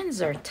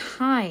hands are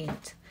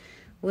tied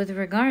with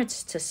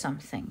regards to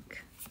something.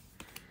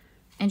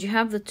 And you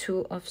have the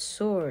 2 of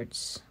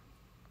Swords.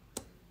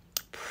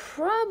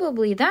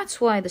 Probably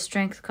that's why the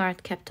Strength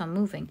card kept on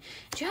moving.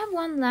 Do you have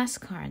one last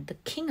card? The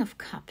King of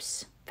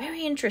Cups.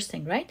 Very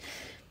interesting, right?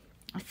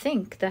 I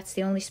think that's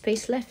the only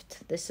space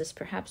left. This is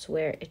perhaps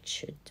where it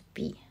should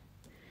be.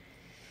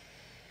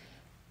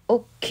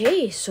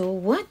 Okay, so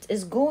what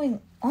is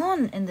going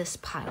on in this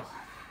pile?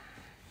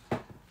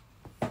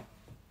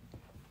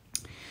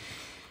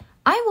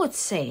 I would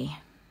say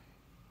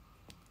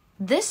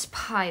this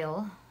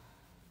pile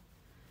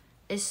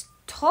is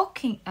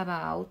talking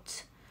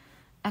about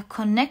a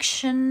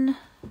connection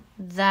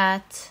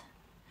that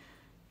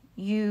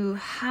you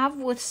have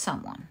with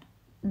someone,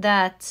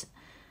 that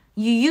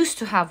you used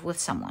to have with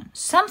someone.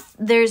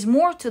 There's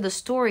more to the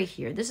story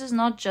here. This is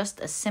not just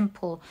a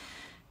simple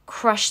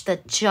crush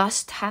that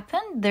just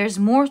happened. There's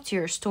more to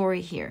your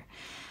story here.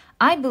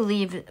 I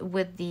believe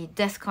with the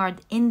Death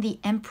card in the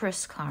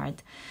Empress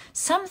card,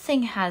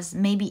 something has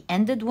maybe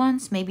ended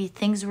once. Maybe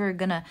things were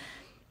gonna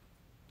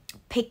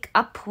pick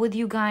up with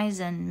you guys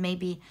and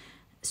maybe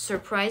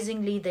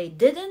surprisingly they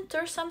didn't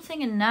or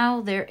something, and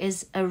now there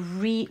is a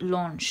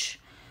relaunch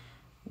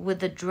with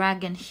the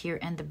dragon here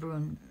and the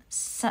broom.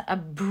 A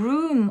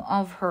broom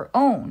of her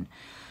own,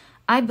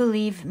 I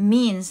believe,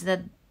 means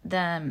that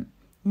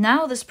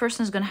now this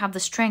person is going to have the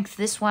strength.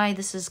 This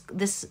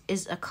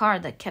is a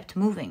card that kept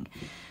moving,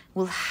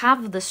 will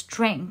have the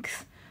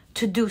strength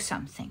to do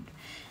something.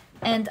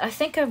 And I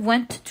think I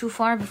went too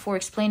far before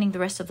explaining the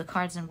rest of the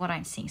cards and what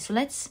I'm seeing. So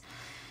let's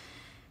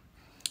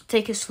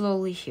take it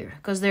slowly here,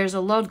 because there's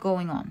a lot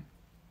going on.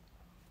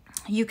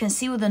 You can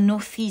see with the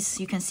Nothis,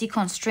 you can see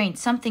constraint.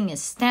 Something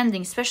is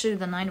standing, especially with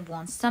the 9 of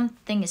Wands.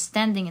 Something is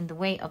standing in the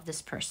way of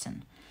this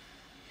person.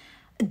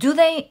 Do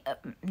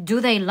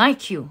they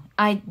like you?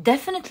 I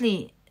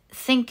definitely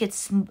think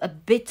it's a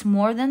bit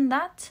more than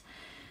that,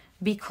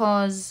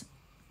 because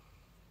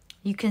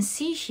you can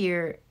see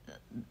here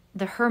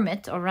the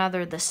Hermit, or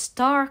rather the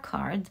Star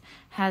card,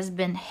 has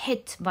been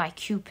hit by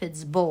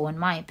Cupid's bow, in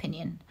my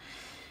opinion.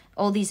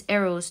 All these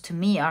arrows to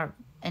me are,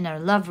 in our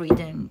love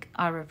reading,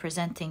 are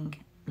representing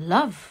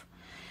love,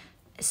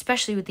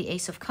 especially with the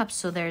Ace of Cups.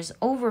 So there's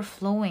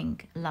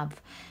overflowing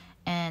love.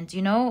 And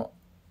you know,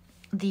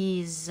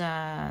 these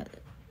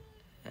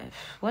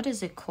what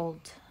is it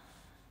called?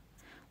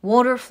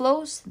 Water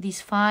flows.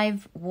 These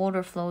 5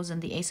 water flows in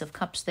the Ace of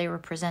Cups, they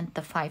represent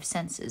the 5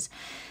 senses.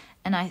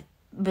 And I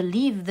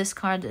believe this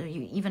card,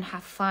 you even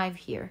have 5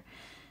 here.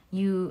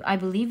 I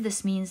believe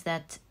this means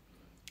that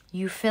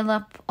you fill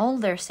up all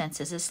their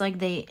senses. It's like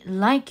they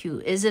like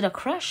you. Is it a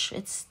crush?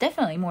 It's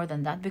definitely more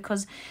than that,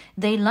 because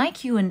they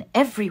like you in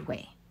every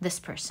way, this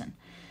person.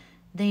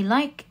 They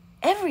like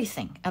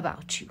everything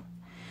about you.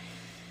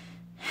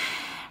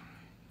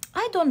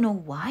 I don't know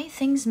why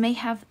things may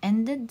have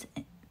ended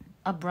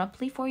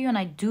abruptly for you, and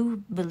I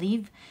do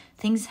believe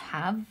things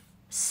have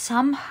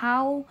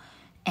somehow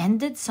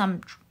ended.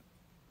 Some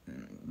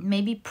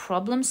maybe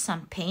problems,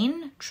 some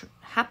pain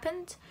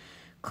happened,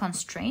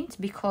 constraint,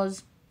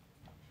 because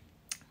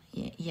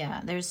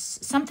there's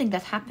something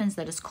that happens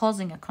that is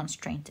causing a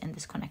constraint in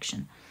this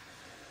connection.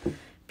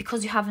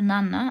 Because you have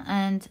Nanna,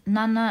 and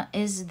Nanna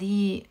is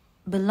the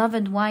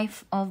beloved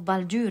wife of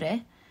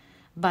Baldure.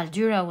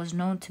 Baldura was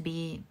known to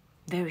be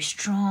very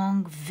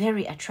strong,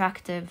 very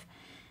attractive,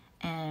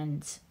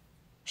 and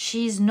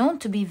she's known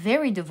to be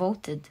very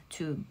devoted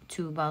to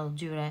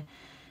Baldure.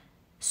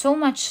 So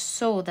much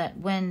so that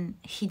when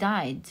he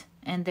died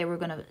and they were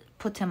going to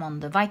put him on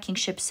the Viking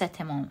ship, set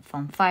him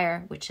on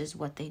fire, which is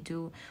what they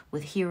do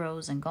with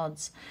heroes and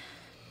gods,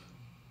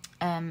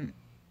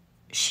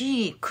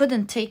 she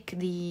couldn't take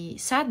the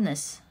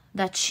sadness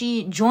that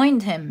she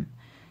joined him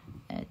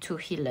to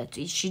Hille.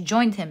 She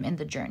joined him in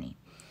the journey.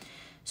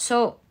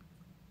 So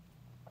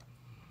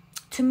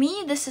to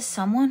me, this is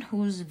someone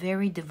who's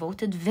very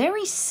devoted,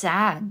 very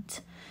sad,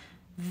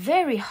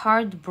 very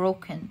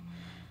heartbroken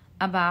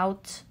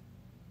about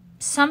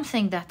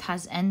something that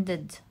has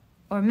ended,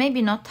 or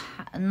maybe not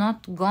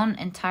gone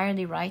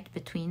entirely right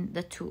between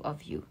the two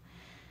of you.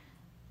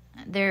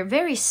 They're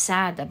very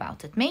sad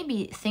about it.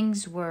 Maybe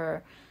things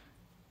were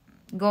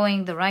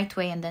going the right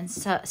way and then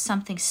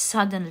something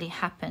suddenly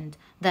happened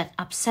that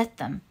upset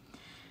them.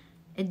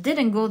 It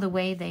didn't go the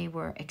way they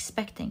were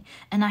expecting.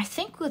 And I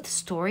think with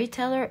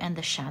Storyteller and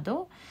the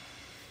Shadow,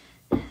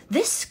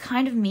 this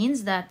kind of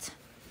means that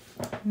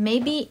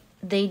maybe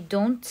they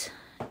don't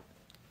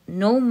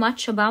know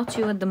much about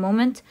you at the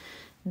moment.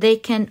 They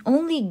can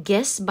only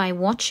guess by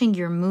watching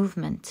your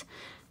movement,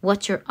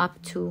 what you're up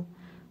to,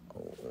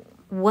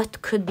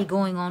 what could be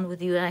going on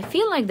with you. And I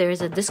feel like there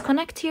is a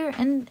disconnect here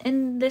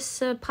in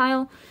this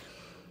pile,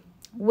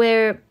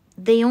 where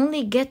they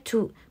only get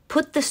to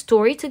put the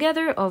story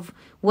together of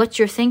what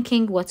you're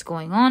thinking, what's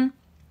going on,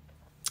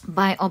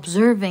 by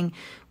observing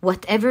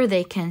whatever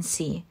they can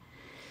see.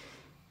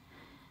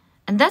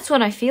 And that's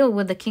what I feel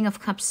with the King of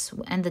Cups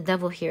and the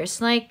Devil here.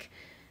 It's like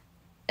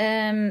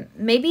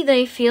maybe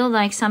they feel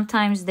like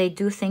sometimes they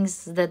do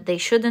things that they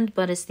shouldn't,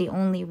 but it's the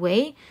only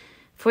way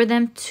for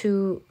them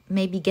to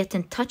maybe get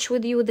in touch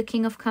with you, with the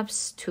King of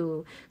Cups,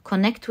 to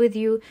connect with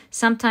you.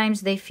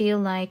 Sometimes they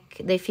feel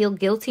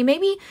guilty.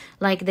 Maybe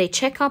like they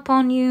check up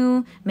on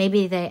you.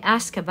 Maybe they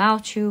ask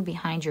about you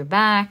behind your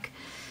back.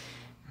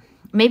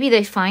 Maybe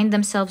they find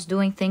themselves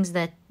doing things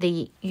that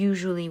they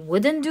usually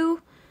wouldn't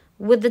do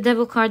with the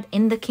Devil card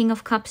in the King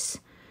of Cups.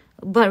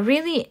 But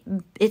really,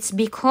 it's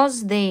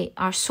because they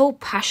are so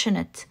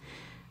passionate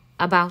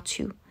about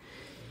you.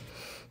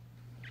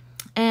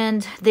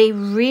 And they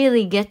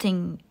really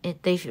getting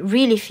it. They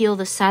really feel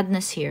the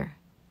sadness here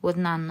with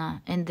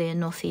Nanna in the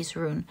Northeast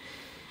rune.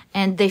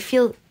 And they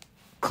feel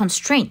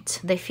constraint.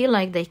 They feel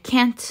like they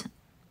can't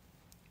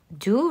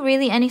do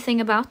really anything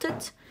about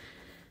it.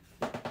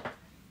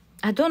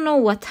 I don't know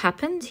what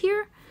happened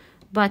here,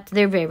 but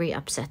they're very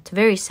upset,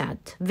 very sad,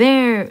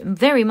 very,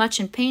 very much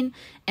in pain.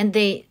 And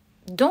they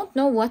don't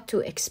know what to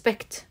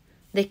expect.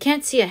 They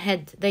can't see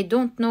ahead. They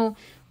don't know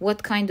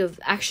what kind of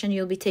action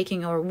you'll be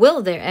taking, or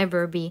will there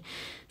ever be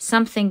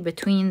something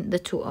between the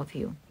two of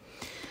you.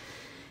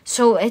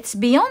 So it's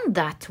beyond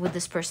that with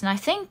this person. I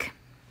think,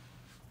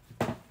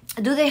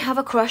 do they have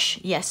a crush?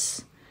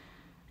 Yes.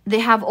 They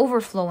have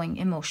overflowing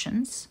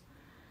emotions.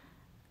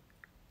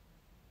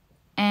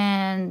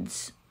 And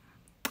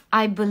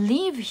I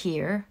believe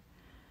here,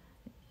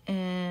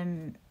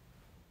 I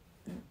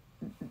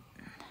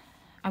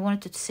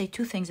wanted to say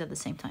two things at the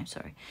same time,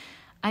 sorry.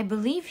 I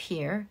believe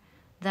here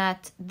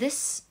that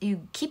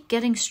you keep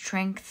getting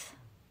strength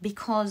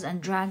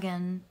and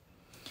dragon,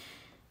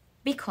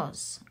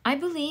 because I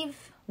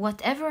believe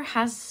whatever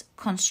has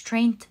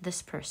constrained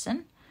this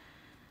person,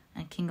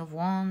 and King of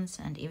Wands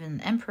and even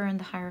the Emperor and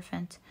the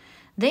Hierophant,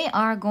 they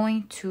are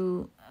going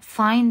to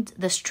find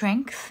the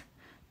strength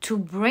to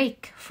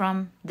break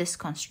from this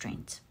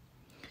constraint.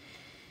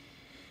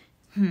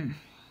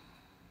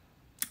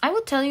 I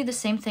would tell you the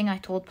same thing I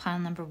told pile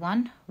number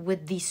 1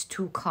 with these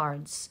two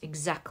cards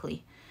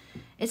exactly.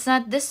 It's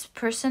that this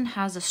person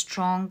has a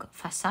strong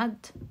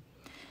facade.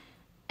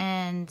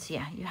 And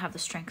yeah, you have the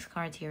strength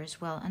card here as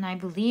well. And I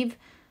believe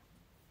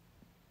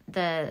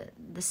the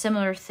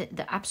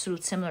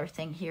absolute similar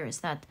thing here is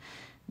that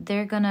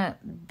they're gonna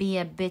be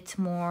a bit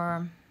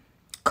more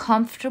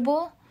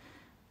comfortable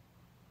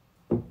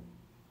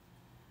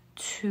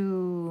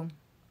to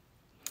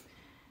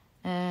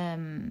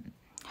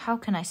how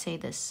can I say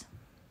this?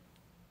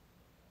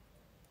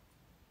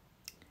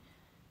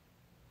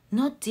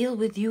 not deal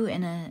with you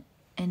in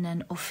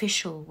an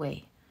official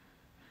way,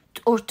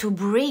 or to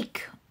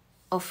break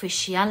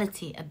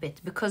officiality a bit,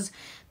 because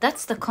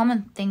that's the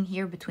common thing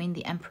here between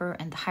the Emperor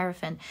and the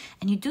Hierophant.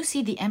 And you do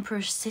see the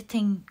Emperor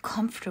sitting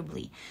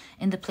comfortably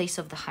in the place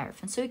of the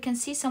Hierophant. So you can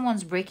see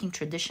someone's breaking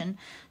tradition,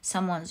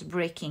 someone's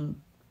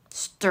breaking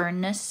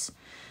sternness,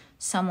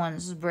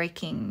 someone's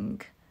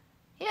breaking,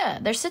 yeah,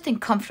 they're sitting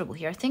comfortable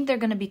here. I think they're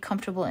going to be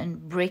comfortable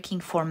in breaking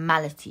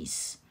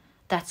formalities.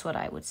 That's what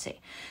I would say,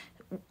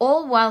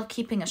 all while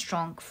keeping a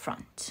strong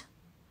front.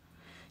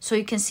 So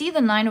you can see the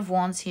Nine of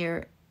Wands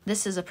here.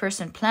 This is a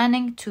person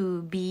planning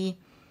to be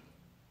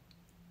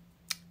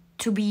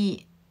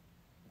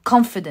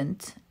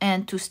confident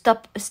and to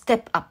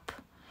step up.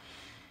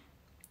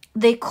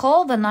 They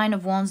call the Nine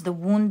of Wands the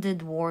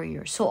wounded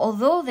warrior. So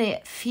although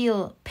they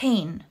feel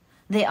pain,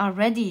 they are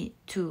ready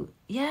to,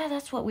 yeah,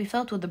 that's what we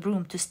felt with the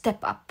broom, to step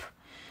up,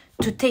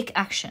 to take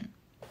action.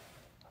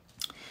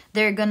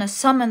 They're going to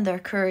summon their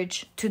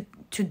courage to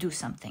do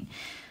something.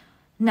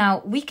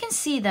 Now, we can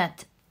see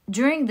that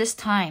during this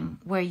time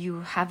where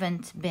you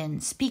haven't been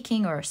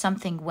speaking or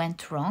something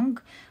went wrong,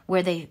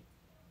 where they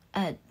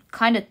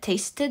kind of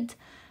tasted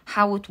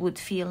how it would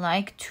feel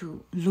like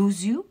to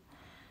lose you,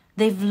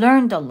 they've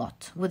learned a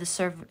lot with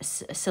the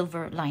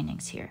silver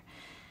linings here.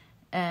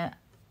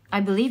 I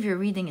believe your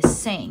reading is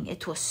saying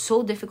it was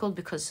so difficult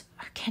because,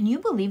 can you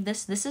believe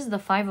this? This is the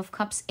Five of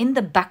Cups in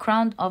the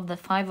background of the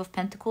Five of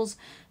Pentacles.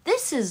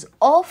 This is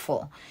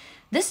awful.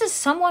 This is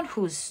someone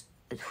who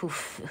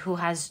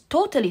has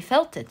totally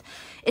felt it,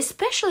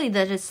 especially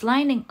that it's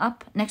lining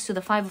up next to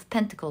the Five of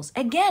Pentacles.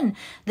 Again,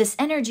 this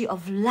energy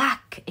of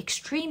lack,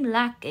 extreme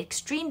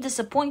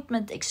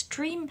disappointment,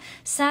 extreme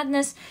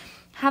sadness,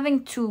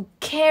 having to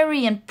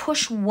carry and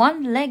push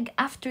one leg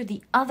after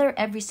the other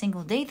every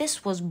single day.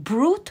 This was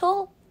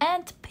brutal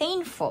and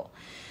painful.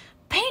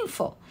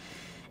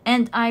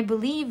 And I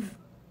believe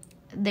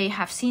they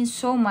have seen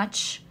so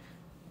much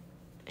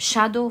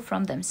shadow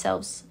from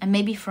themselves, and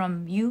maybe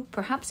from you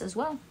perhaps as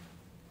well.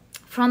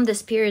 From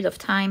this period of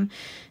time,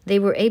 they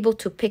were able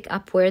to pick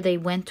up where they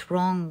went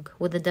wrong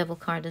with the Devil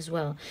card as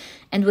well.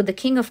 And with the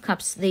King of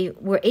Cups, they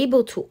were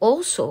able to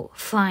also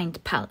find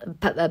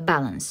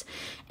balance.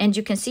 And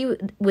you can see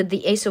with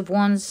the Ace of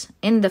Wands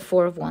in the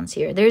Four of Wands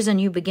here, there's a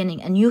new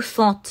beginning, a new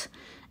thought,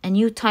 a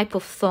new type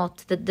of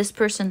thought that this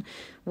person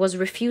was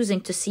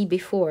refusing to see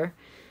before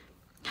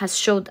has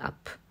showed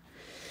up.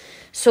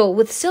 So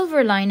with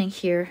silver lining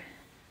here,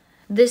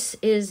 this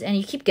is, and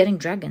you keep getting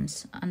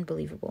dragons,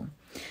 unbelievable.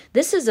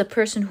 This is a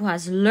person who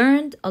has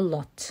learned a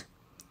lot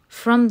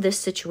from this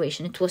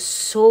situation. It was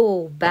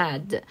so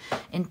bad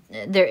in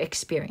their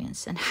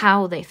experience and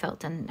how they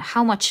felt and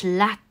how much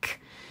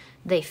lack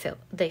they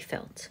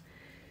felt.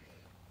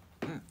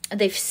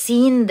 They've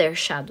seen their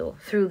shadow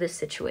through this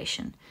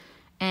situation.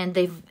 And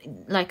they've,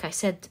 like I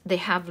said, they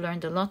have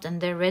learned a lot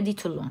and they're ready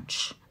to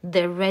launch.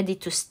 They're ready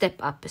to step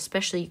up.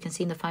 Especially you can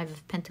see in the Five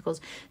of Pentacles,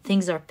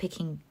 things are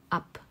picking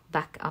up,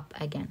 back up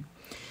again.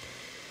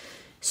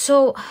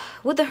 So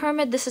with the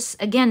Hermit, this is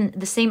again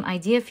the same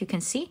idea. If you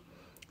can see,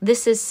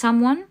 this is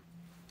someone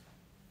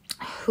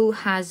who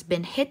has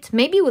been hit.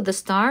 Maybe with the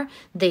Star,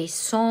 they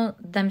saw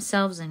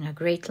themselves in a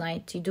great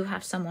light. You do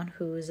have someone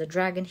who is a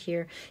dragon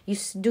here. You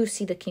do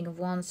see the King of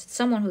Wands,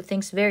 someone who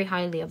thinks very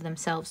highly of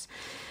themselves,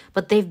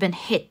 but they've been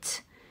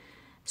hit.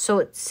 So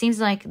it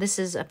seems like this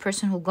is a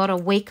person who got a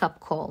wake-up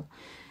call.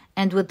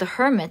 And with the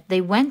Hermit,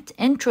 they went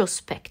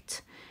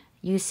introspect.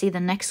 You see the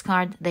next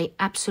card, they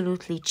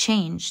absolutely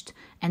changed.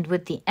 And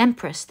with the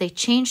Empress, they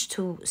changed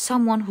to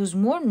someone who's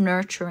more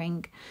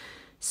nurturing,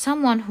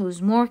 someone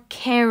who's more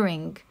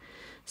caring,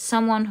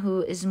 someone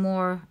who is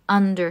more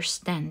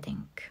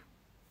understanding.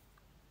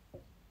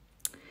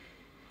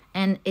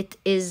 And it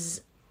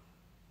is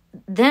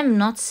them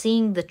not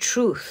seeing the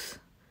truth,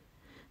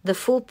 the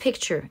full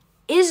picture,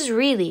 is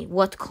really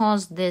what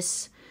caused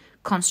this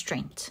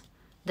constraint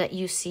that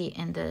you see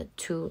in the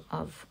Two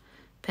of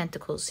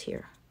Pentacles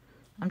here.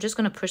 I'm just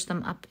going to push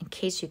them up in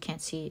case you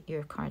can't see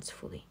your cards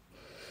fully.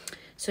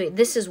 So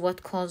this is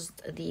what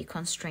caused the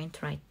constraint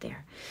right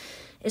there.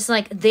 It's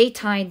like they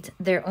tied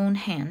their own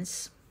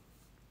hands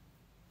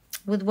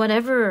with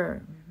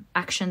whatever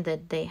action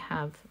that they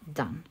have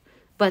done.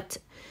 But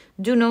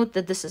do note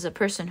that this is a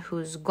person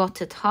who's got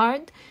it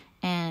hard,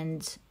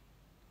 and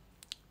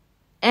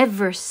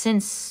ever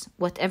since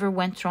whatever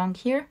went wrong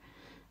here,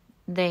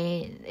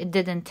 it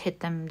didn't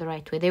hit them the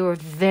right way. They were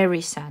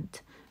very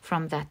sad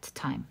from that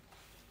time.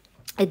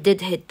 It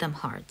did hit them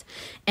hard.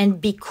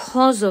 And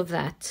because of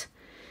that,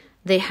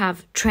 they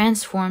have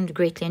transformed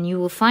greatly. And you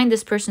will find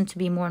this person to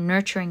be more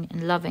nurturing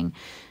and loving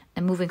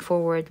and moving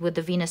forward with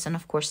the Venus and,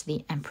 of course,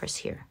 the Empress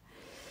here.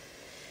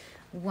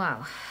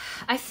 Wow.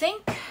 I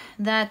think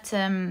that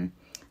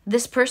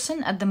this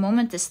person at the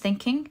moment is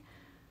thinking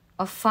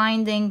of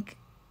finding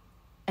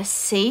a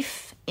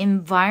safe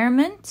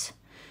environment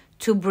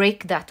to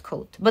break that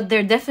code. But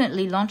they're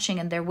definitely launching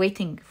and they're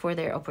waiting for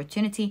their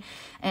opportunity.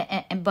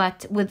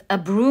 But with a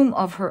broom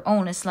of her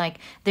own, it's like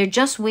they're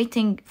just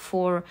waiting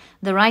for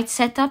the right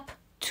setup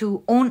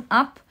to own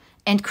up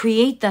and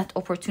create that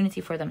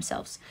opportunity for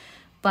themselves.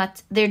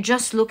 But they're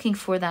just looking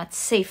for that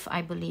safe,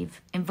 I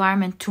believe,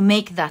 environment to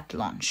make that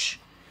launch.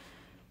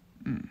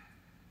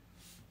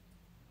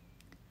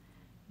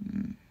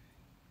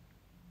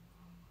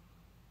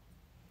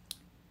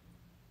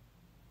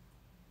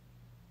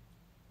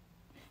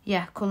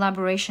 Yeah,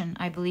 collaboration.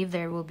 I believe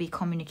there will be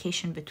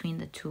communication between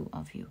the two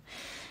of you.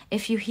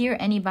 If you hear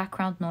any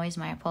background noise,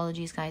 my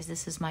apologies, guys.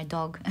 This is my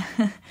dog.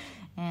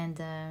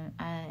 And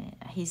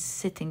he's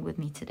sitting with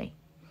me today.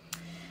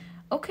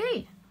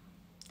 Okay.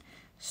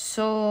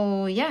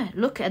 So, yeah,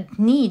 look at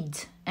need.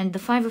 And the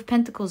Five of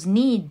Pentacles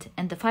need.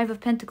 And the Five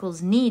of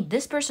Pentacles need.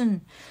 This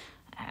person,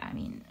 I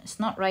mean, it's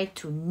not right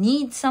to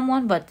need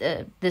someone, but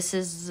this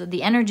is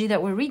the energy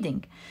that we're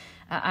reading.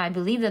 I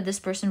believe that this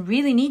person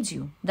really needs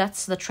you.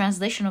 That's the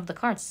translation of the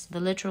cards,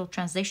 the literal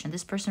translation.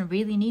 This person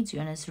really needs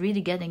you and is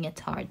really getting it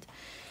hard.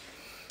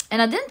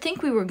 And I didn't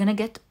think we were going to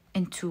get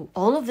into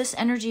all of this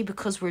energy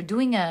because we're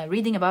doing a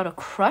reading about a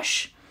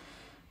crush.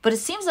 But it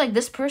seems like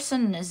this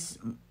person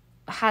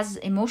has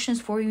emotions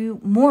for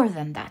you more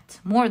than that,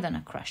 more than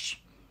a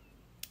crush.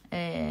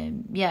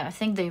 Yeah, I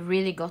think they've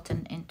really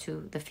gotten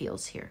into the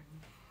feels here.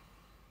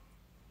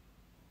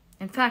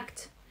 In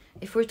fact,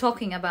 if we're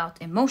talking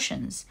about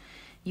emotions,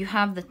 you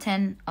have the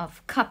 10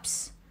 of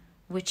Cups,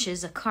 which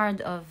is a card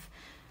of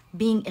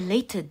being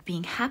elated,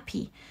 being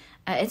happy.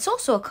 It's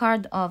also a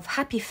card of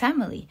happy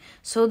family.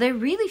 So they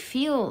really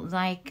feel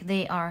like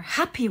they are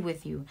happy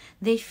with you.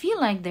 They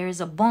feel like there is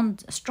a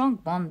bond, a strong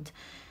bond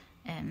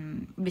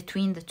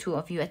between the two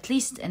of you, at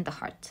least in the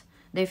heart.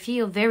 They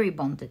feel very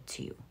bonded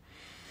to you.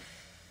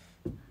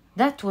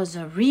 That was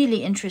a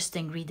really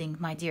interesting reading,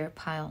 my dear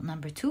pile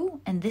number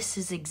 2. And this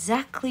is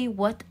exactly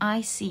what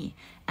I see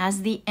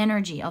as the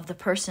energy of the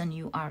person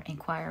you are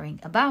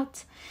inquiring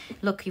about.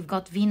 Look, you've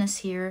got Venus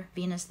here,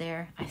 Venus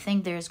there. I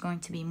think there's going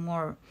to be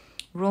more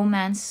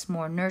romance,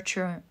 more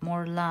nurture,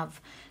 more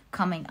love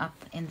coming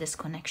up in this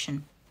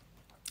connection.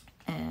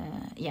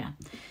 Yeah,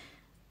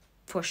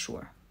 for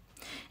sure.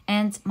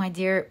 And my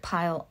dear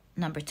pile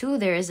number 2,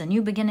 there is a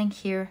new beginning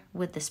here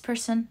with this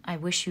person. I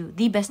wish you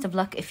the best of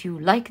luck if you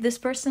like this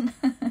person.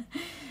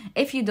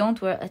 If you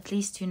don't, well, at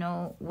least you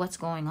know what's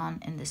going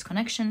on in this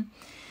connection.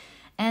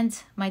 And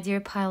my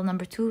dear pile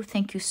number 2,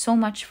 thank you so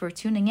much for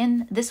tuning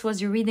in. This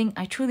was your reading.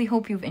 I truly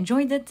hope you've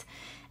enjoyed it.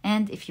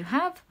 And if you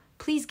have,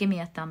 please give me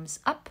a thumbs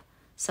up.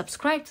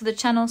 Subscribe to the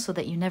channel so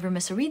that you never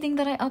miss a reading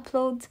that I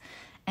upload.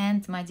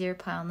 And my dear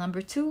pile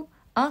number 2,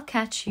 I'll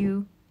catch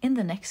you in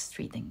the next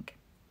reading.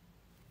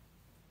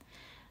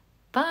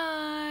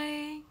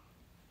 Bye.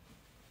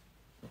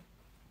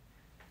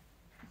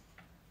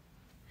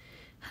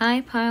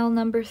 Hi, pile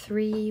number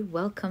 3.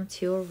 Welcome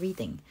to your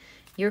reading.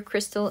 Your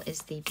crystal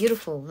is the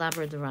beautiful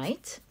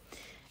Labradorite.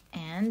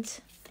 And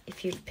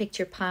if you've picked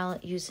your pile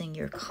using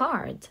your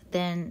card,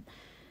 then,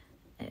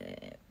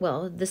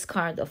 well, this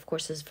card, of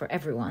course, is for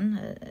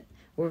everyone.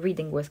 We're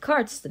reading with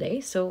cards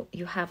today. So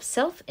you have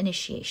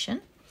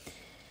self-initiation.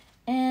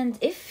 And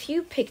if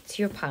you picked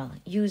your pile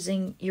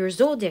using your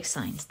zodiac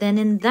signs, then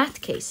in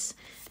that case,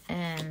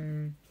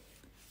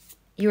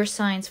 your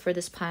signs for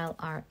this pile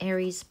are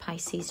Aries,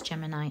 Pisces,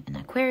 Gemini, and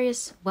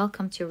Aquarius.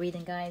 Welcome to your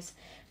reading, guys.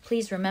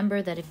 Please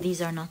remember that if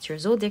these are not your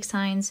zodiac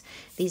signs,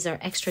 these are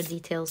extra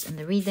details in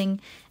the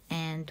reading.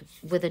 And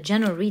with a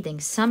general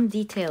reading, some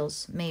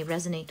details may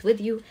resonate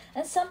with you,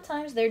 and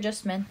sometimes they're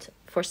just meant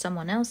for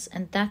someone else.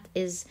 And that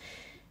is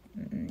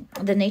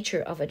the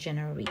nature of a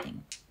general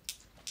reading.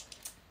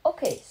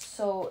 Okay,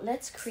 so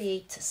let's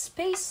create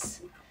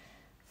space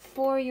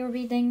for your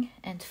reading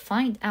and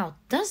find out,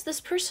 does this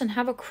person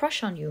have a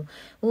crush on you?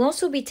 We'll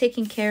also be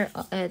taking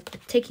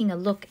a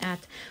look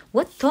at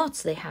what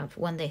thoughts they have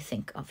when they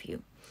think of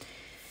you.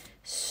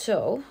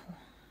 So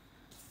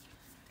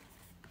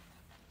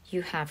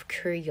you have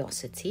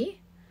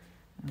curiosity.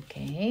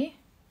 Okay,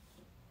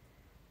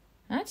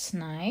 that's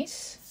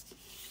nice.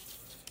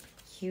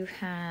 You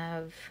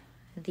have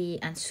the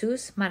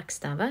Ansus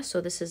Markstava.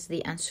 So this is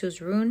the Ansus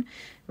rune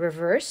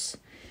reverse.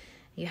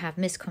 You have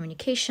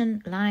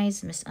miscommunication,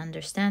 lies,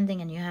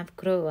 misunderstanding, and you have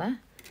Groa.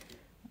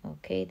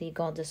 Okay, the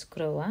goddess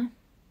Groa.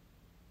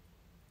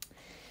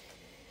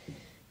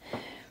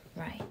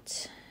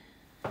 Right.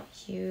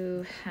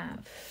 You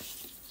have,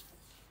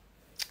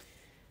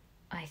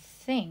 I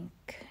think,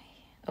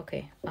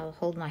 okay, I'll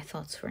hold my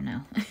thoughts for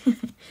now.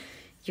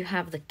 You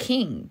have the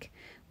king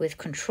with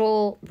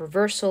control,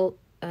 reversal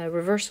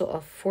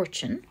of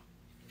fortune.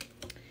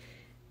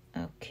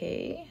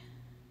 Okay.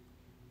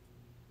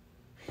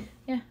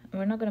 Yeah,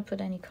 we're not going to put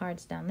any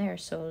cards down there,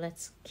 so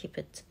let's keep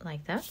it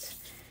like that.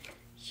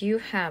 You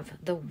have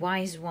the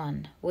wise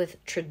one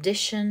with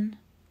tradition,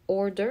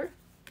 order.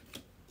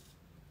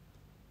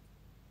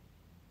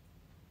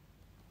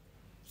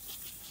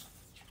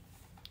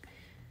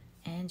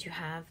 And you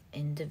have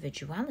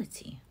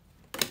individuality.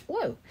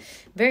 Whoa,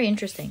 very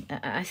interesting.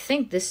 I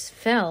think this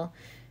fell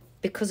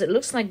because it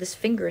looks like this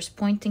finger is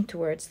pointing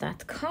towards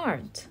that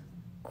card.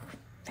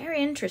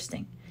 Very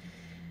interesting.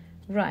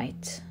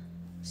 Right.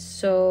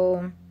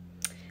 So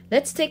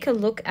let's take a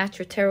look at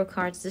your tarot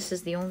cards. This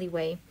is the only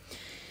way.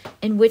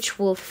 in which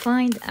we'll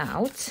find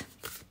out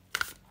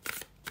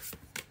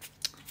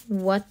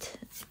what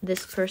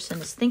this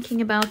person is thinking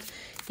about.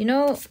 You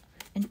know,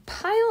 in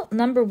pile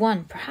number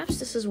 1, perhaps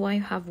this is why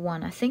you have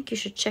 1. I think you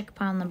should check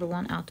pile number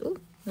 1 out. Oh,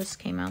 this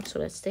came out, so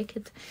let's take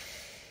it.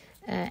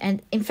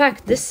 And in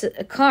fact, this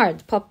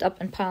card popped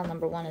up in pile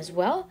number 1 as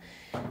well.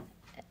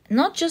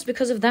 Not just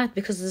because of that,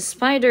 because the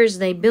spiders,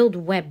 they build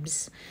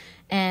webs.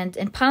 And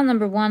in pile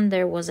number 1,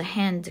 there was a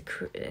hand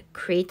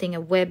creating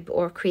a web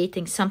or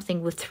creating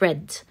something with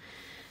thread.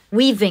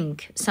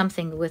 Weaving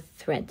something with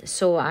thread.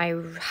 So I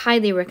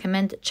highly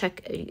recommend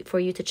for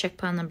you to check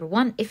pile number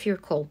 1 if you're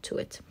called to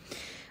it.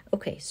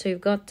 Okay, so you've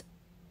got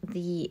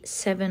the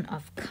 7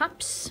 of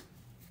Cups.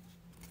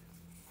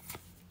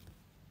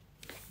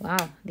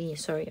 Wow, the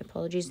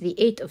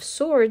 8 of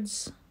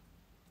Swords.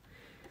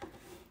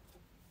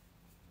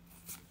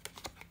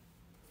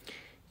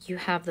 You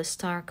have the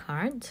Star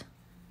card.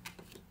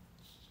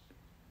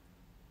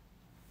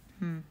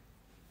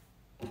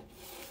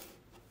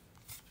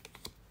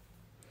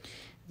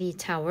 The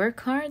Tower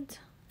card.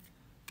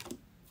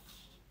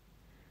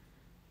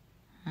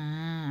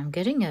 I'm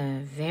getting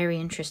a very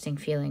interesting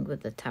feeling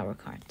with the Tower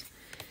card.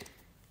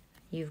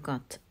 You've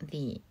got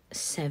the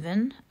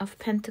 7 of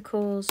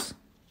Pentacles.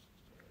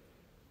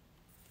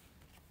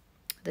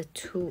 The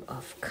 2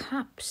 of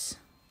Cups.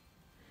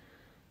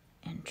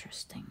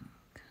 Interesting.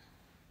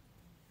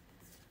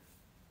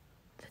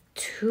 The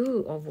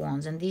 2 of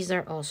Wands. And these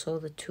are also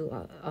the 2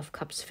 of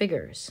Cups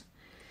figures.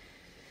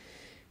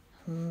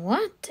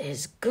 What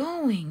is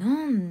going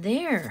on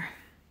there?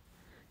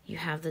 You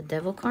have the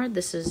Devil card.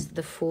 This is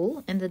the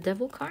Fool in the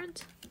Devil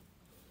card.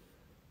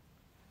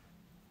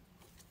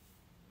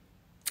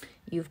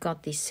 You've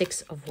got the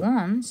 6 of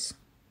Wands.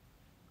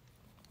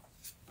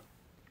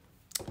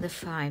 The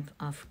 5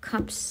 of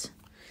Cups.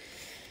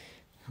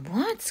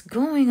 What's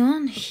going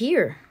on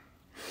here?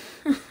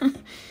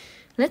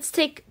 Let's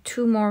take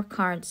 2 more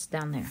cards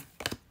down there.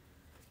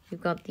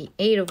 You've got the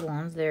 8 of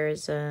Wands. There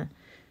is an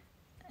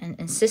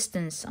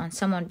insistence on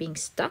someone being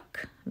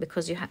stuck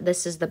because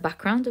this is the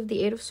background of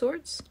the 8 of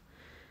Swords.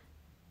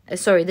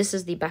 This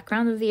is the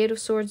background of the 8 of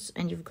Swords,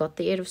 and you've got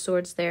the 8 of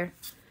Swords there.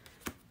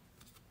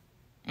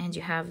 And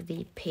you have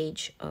the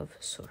Page of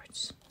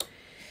Swords.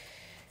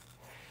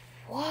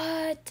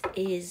 What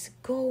is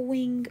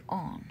going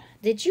on?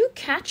 Did you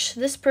catch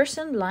this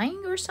person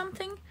lying or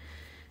something?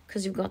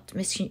 Because you've got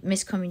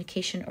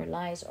miscommunication or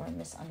lies or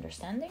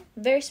misunderstanding.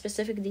 Very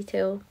specific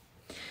detail.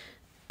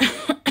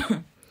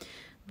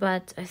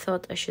 But I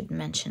thought I should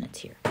mention it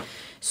here.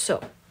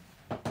 So,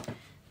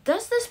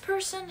 does this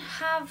person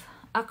have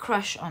a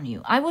crush on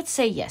you? I would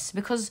say yes,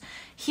 because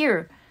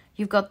here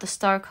you've got the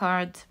Star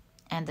card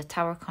and the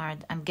Tower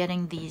card. I'm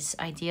getting these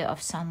idea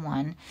of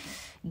someone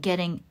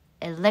getting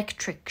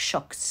electric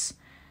shocks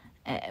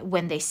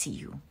when they see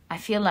you. I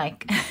feel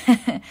like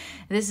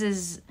this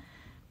is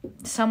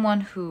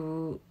someone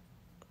who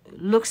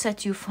looks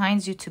at you,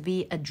 finds you to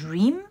be a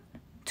dream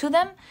to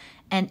them,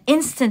 and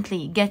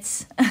instantly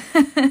gets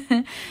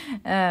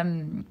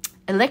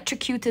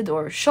electrocuted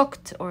or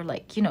shocked, or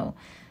like, you know,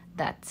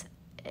 that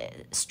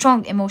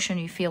strong emotion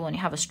you feel when you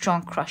have a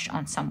strong crush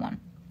on someone.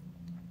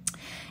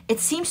 It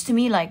seems to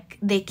me like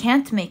they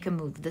can't make a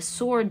move. The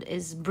sword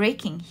is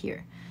breaking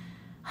here.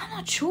 I'm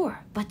not sure,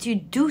 but you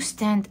do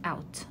stand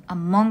out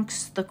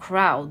amongst the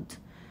crowd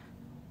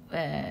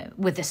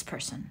with this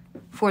person,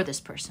 for this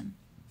person.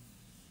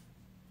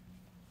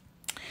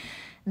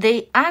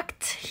 They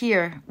act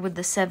here with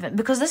the 7,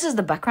 because this is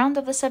the background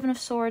of the 7 of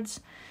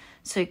Swords,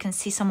 so you can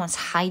see someone's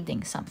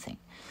hiding something.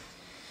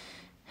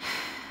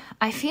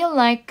 I feel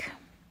like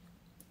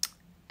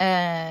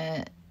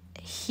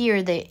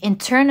here they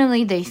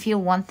internally they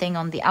feel one thing,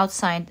 on the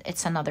outside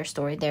it's another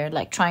story. They're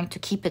like trying to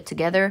keep it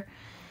together,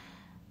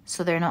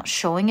 so they're not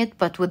showing it.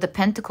 But with the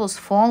Pentacles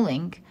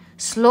falling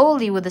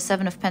slowly, with the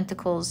 7 of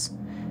Pentacles,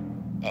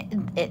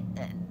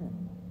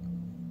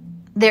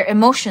 their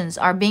emotions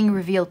are being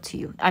revealed to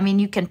you. I mean,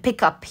 you can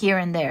pick up here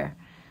and there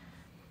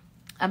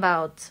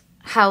about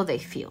how they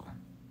feel.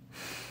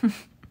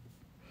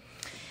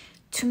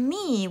 To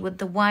me, with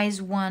the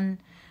Wise One,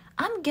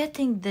 I'm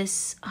getting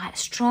this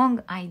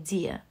strong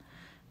idea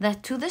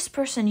that to this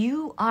person,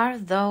 you are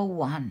the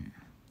one,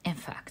 in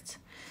fact.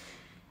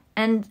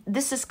 And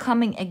this is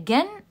coming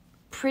again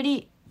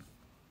pretty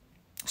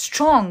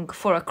strong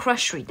for a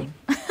crush reading.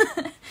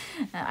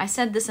 I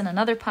said this in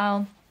another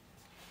pile.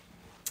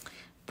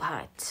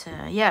 But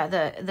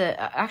yeah,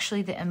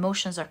 actually the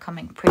emotions are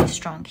coming pretty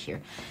strong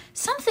here.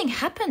 Something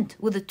happened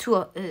with the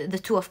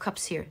two of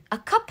Cups here. A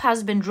cup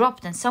has been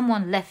dropped and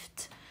someone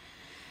left.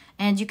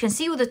 And you can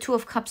see with the 2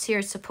 of Cups here,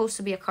 it's supposed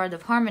to be a card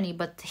of harmony,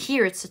 but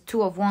here it's a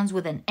 2 of Wands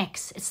with an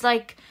X. It's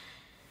like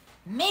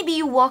maybe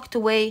you walked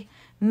away,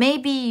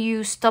 maybe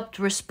you stopped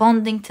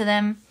responding to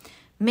them,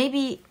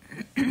 maybe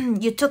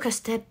you took a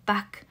step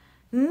back,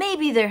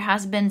 maybe there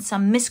has been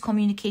some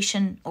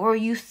miscommunication, or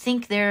you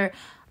think there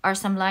are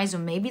some lies, or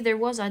maybe there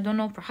was, I don't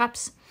know,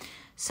 perhaps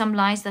some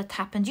lies that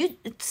happened.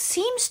 It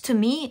seems to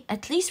me,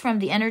 at least from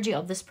the energy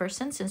of this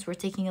person, since we're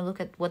taking a look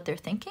at what they're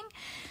thinking,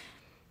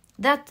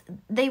 that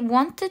they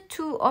wanted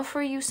to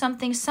offer you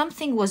something.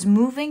 Something was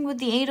moving with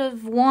the Eight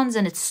of Wands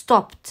and it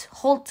stopped,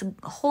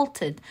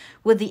 halted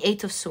with the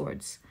Eight of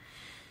Swords.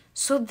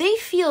 So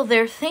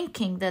they're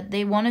thinking that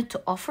they wanted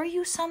to offer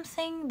you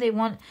something.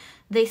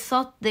 They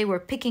thought they were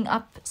picking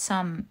up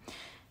some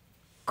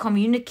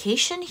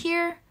communication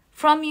here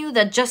from you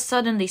that just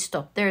suddenly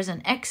stopped. There's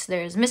an X,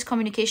 there's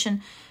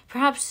miscommunication.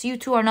 Perhaps you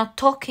two are not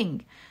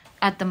talking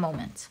at the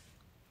moment.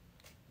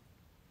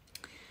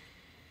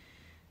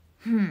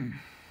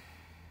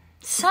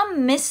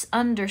 Some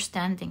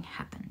misunderstanding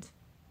happened.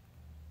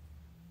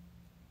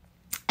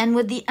 And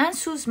with the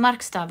Ansus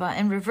Markstava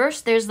in reverse,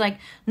 there's like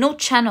no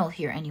channel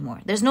here anymore.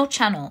 There's no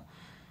channel.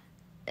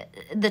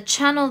 The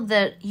channel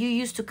that you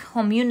used to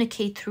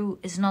communicate through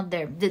is not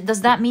there.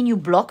 Does that mean you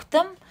blocked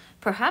them?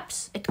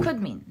 Perhaps it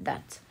could mean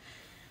that.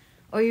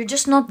 Or you're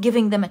just not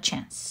giving them a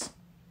chance.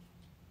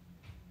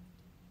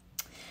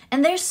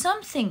 And there's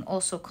something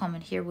also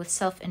common here with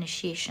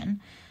self-initiation,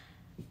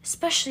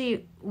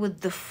 especially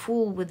with the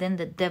Fool within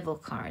the Devil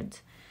card.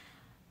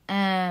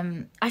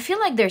 I feel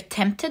like they're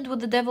tempted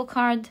with the Devil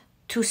card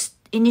to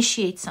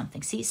initiate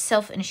something. See,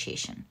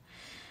 self-initiation.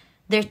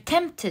 They're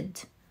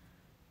tempted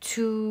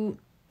to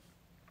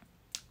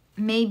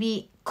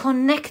maybe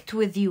connect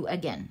with you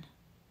again.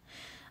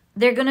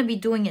 They're going to be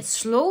doing it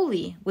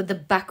slowly with the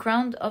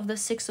background of the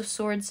Six of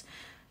Swords.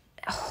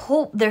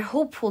 They're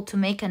hopeful to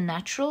make a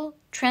natural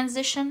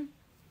transition.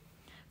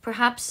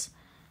 Perhaps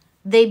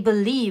they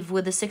believe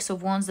with the Six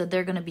of Wands that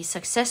they're going to be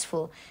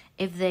successful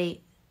if they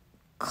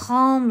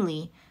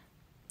calmly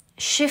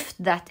shift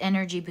that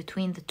energy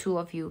between the two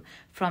of you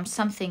from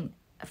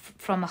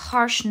a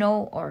harsh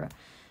no or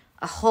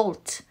a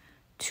halt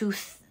to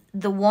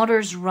the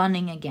waters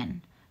running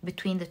again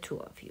between the two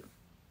of you.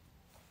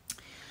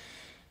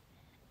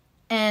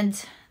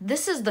 And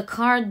this is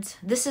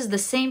the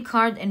same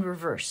card in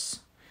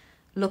reverse.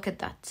 Look at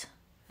that.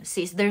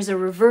 See, there's a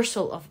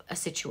reversal of a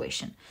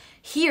situation.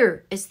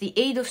 Here is the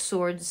Eight of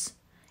Swords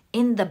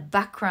in the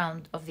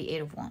background of the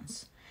Eight of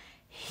Wands.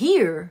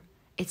 Here,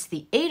 it's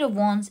the Eight of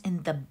Wands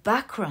in the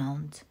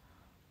background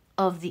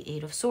of the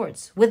Eight of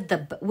Swords. With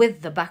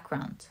the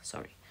background,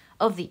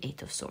 of the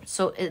Eight of Swords.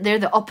 So they're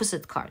the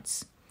opposite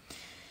cards.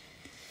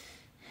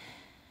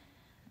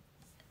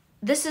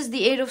 This is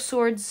the Eight of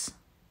Swords,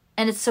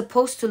 and it's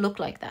supposed to look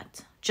like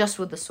that, just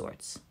with the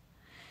swords.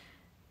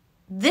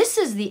 This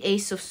is the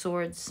Ace of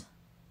Swords,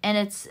 and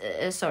it's,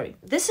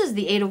 this is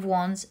the Eight of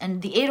Wands,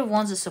 and the Eight of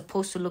Wands is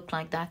supposed to look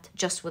like that,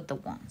 just with the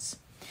wands.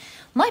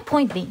 My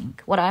point being,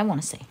 what I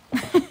want to say,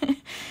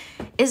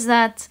 is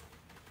that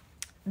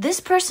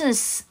this person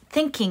is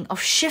thinking of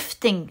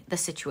shifting the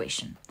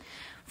situation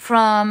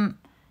from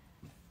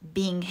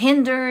being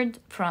hindered,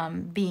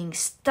 from being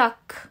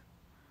stuck,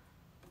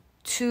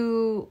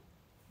 to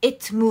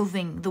it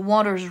moving, the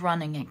waters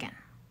running again.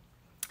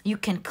 You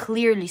can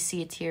clearly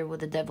see it here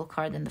with the Devil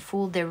card and the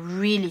Fool. They're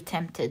really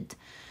tempted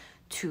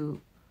to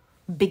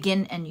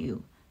begin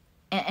anew.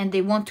 And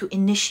they want to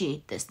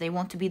initiate this. They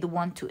want to be the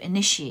one to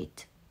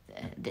initiate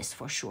this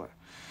for sure.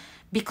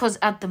 Because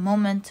at the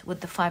moment,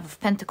 with the Five of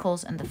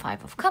Pentacles and the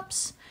Five of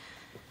Cups,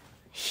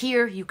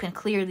 here you can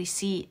clearly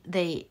see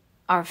they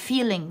are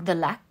feeling the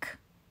lack.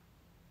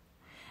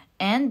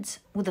 And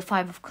with the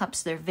Five of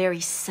Cups, they're very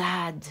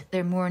sad.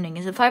 They're mourning.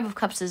 And the Five of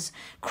Cups is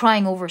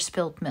crying over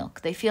spilt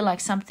milk. They feel like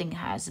something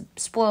has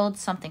spoiled,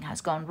 something has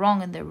gone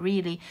wrong, and they're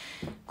really,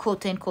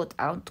 quote unquote,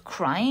 out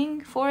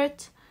crying for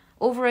it,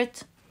 over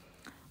it.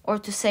 Or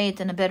to say it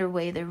in a better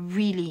way, they're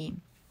really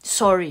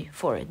sorry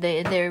for it.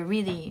 They're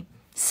really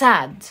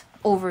sad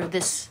over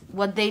this,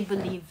 what they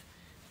believe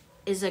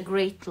is a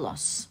great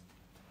loss.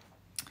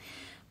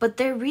 But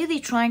they're really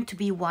trying to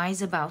be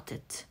wise about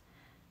it.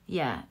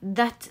 Yeah,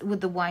 that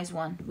with the Wise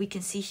One. We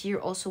can see here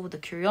also with the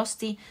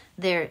Curiosity,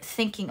 they're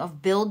thinking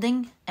of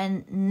building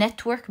a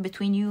network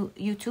between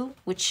you two,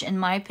 which in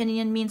my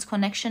opinion means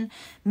connection.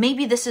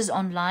 Maybe this is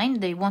online.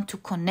 They want to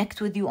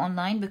connect with you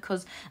online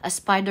because a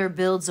spider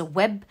builds a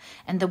web,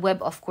 and the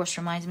web, of course,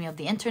 reminds me of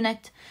the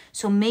internet.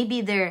 So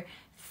maybe they're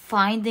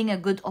finding a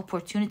good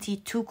opportunity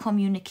to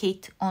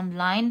communicate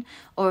online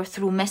or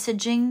through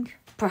messaging,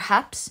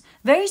 perhaps.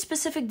 Very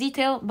specific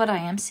detail, but I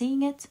am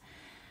seeing it.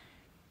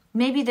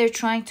 Maybe they're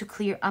trying to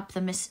clear up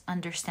the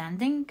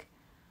misunderstanding,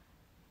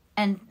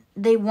 and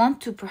they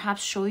want to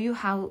perhaps show you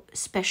how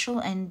special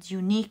and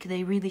unique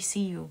they really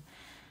see you,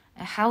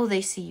 how they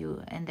see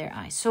you in their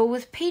eyes. So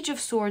with Page of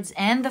Swords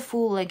and the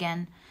Fool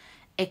again,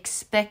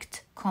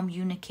 expect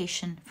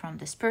communication from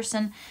this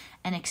person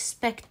and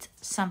expect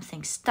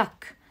something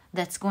stuck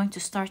that's going to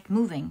start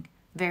moving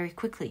very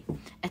quickly.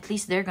 At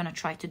least they're going to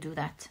try to do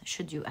that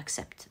should you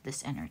accept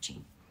this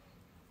energy.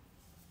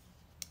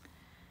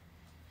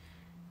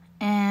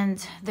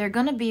 And they're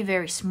going to be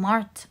very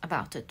smart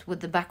about it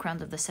with the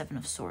background of the Seven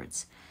of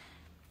Swords.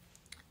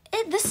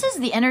 This is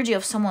the energy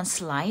of someone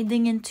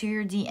sliding into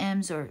your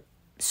DMs or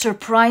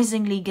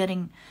surprisingly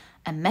getting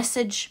a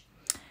message.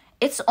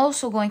 It's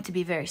also going to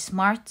be very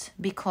smart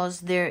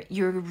because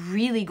you're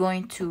really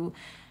going to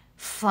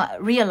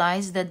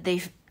realize that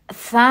they've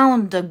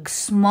found a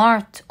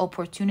smart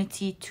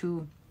opportunity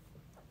to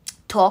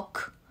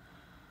talk,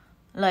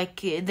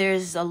 like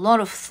there's a lot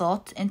of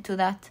thought into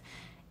that.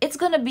 It's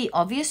gonna be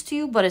obvious to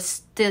you, but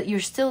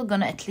you're still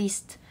gonna at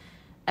least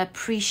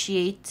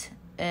appreciate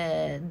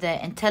the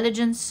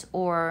intelligence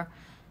or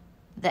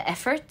the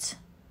effort.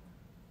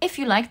 If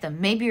you like them,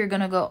 maybe you're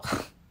gonna go,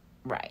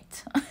 right.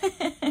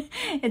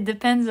 It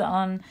depends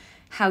on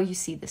how you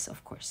see this,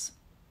 of course.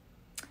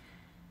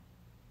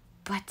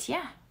 But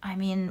yeah, I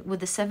mean, with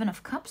the Seven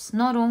of Cups,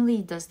 not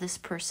only does this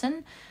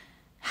person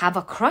have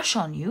a crush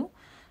on you,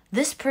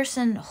 this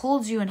person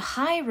holds you in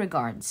high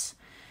regards.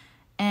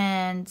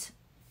 And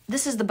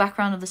this is the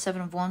background of the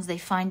Seven of Wands. They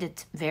find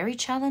it very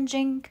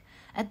challenging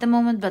at the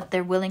moment, but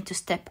they're willing to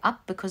step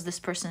up because this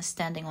person is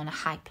standing on a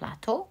high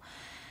plateau.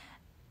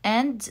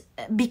 And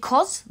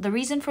because the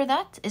reason for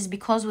that is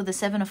because with the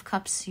Seven of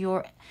Cups,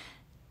 to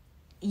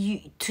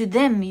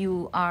them,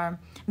 you are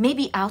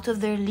maybe out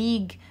of their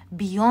league,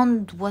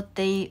 beyond what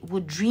they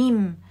would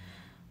dream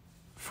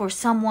for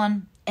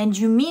someone, and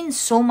you mean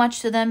so much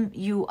to them.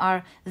 You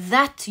are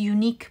that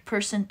unique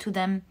person to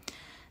them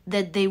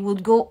that they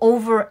would go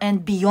over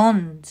and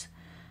beyond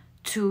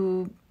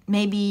to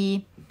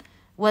maybe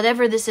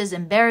whatever this is,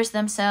 embarrass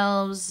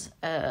themselves,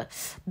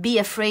 be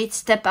afraid,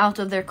 step out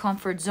of their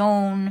comfort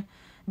zone,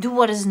 do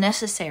what is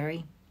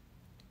necessary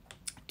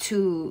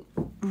to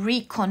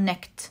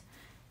reconnect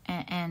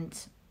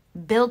and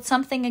build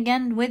something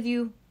again with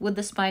you, with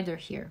the spider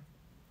here.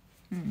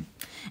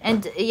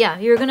 And yeah,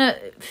 you're gonna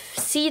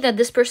see that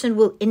this person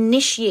will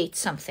initiate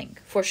something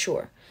for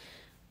sure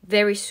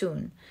very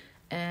soon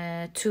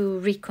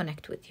to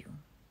reconnect with you.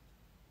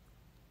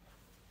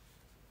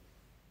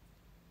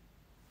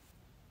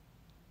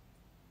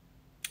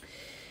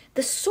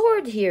 The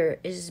sword here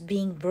is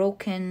being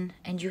broken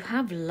and you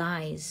have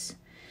lies.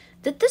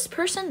 Did this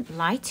person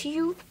lie to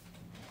you?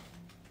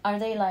 Are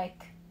they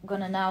like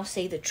gonna now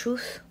say the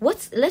truth?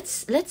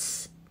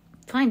 Let's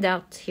find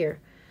out here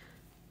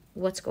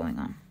what's going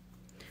on.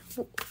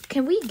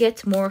 Can we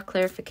get more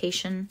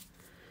clarification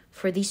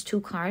for these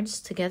two cards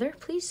together,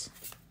 please?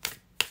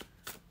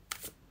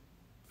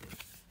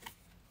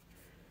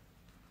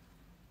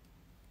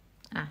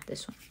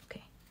 This one.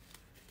 Okay.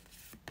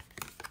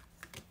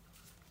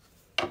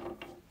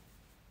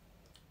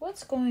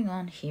 What's going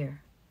on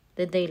here?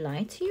 Did they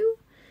lie to you?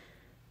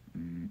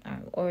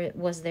 Or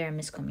was there a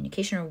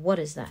miscommunication? Or what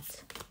is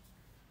that?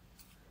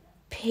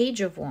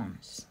 Page of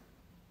Wands.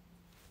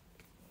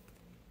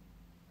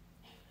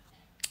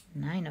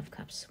 Nine of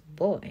Cups.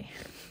 Boy.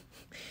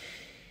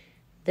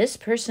 This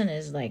person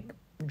is like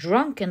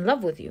drunk in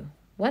love with you.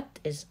 What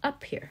is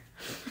up here?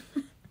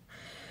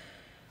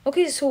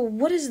 Okay, so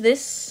what is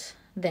this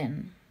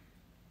then?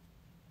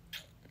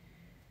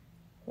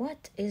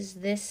 What is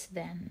this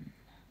then?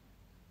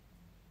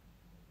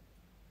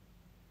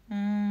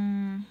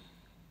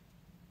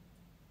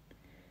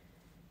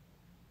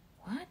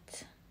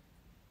 What?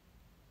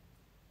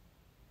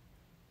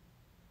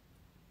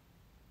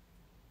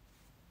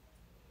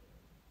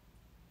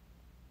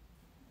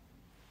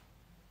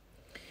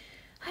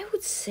 I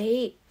would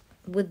say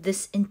with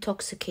this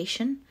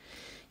intoxication,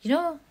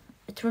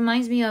 it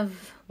reminds me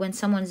of when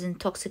someone's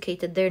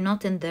intoxicated, they're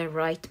not in their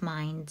right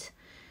mind.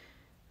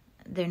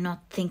 They're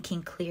not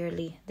thinking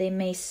clearly. They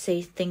may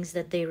say things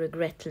that they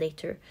regret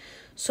later.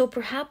 So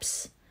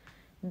perhaps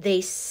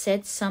they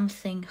said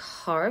something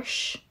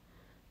harsh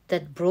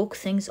that broke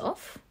things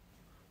off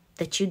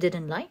that you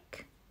didn't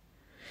like.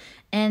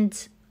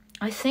 And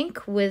I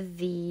think with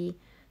the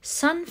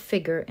Sun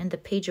figure in the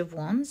Page of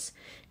Wands,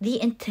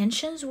 the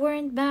intentions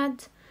weren't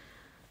bad.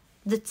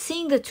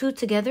 Seeing the two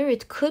together,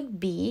 it could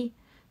be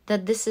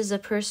that this is a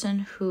person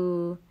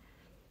who,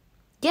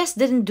 yes,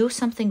 didn't do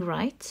something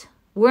right,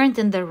 weren't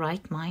in their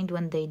right mind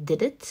when they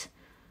did it,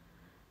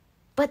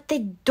 but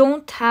they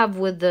don't have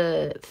with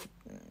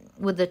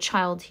the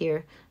child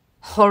here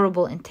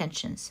horrible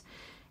intentions.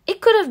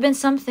 It could have been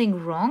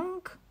something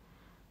wrong,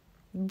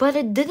 but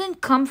it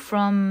didn't come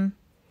from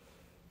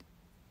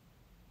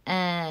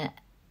a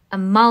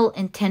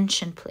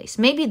malintention place.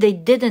 Maybe they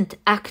didn't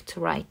act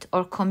right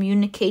or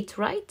communicate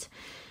right.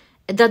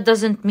 That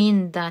doesn't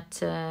mean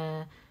that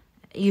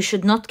you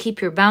should not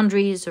keep your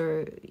boundaries,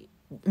 or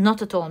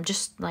not at all. I'm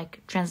just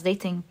like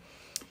translating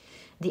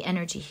the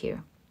energy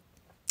here.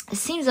 It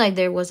seems like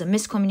there was a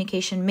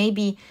miscommunication,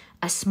 maybe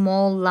a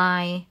small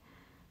lie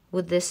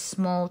with this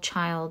small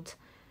child.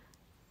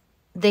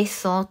 They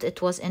thought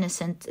it was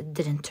innocent. It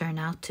didn't turn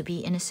out to be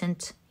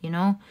innocent,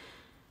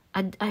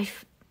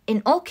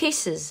 in all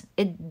cases,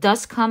 it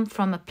does come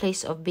from a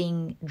place of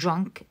being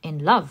drunk in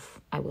love,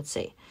 I would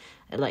say.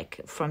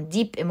 Like from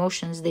deep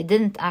emotions, they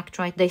didn't act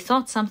right. They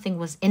thought something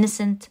was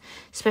innocent,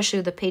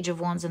 especially the Page of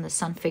Wands and the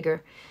Sun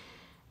figure.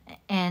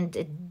 And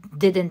it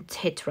didn't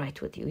hit right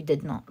with you. You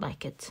did not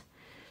like it.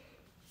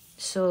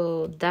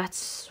 So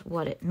that's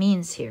what it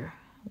means here.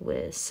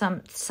 With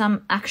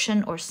some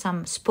action or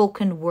some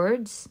spoken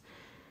words,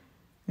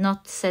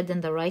 not said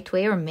in the right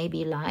way, or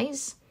maybe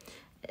lies,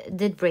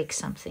 did break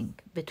something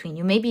between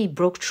you. Maybe it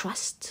broke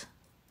trust.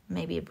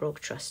 Maybe it broke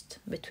trust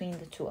between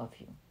the two of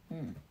you.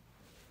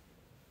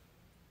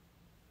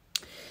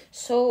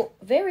 So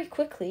very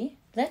quickly,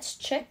 let's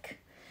check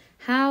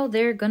how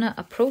they're gonna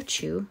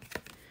approach you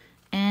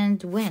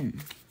and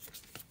when.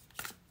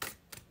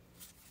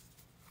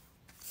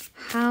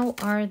 How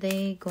are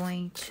they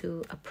going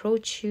to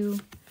approach you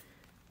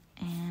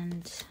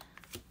and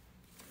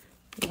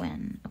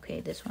when? Okay,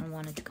 this one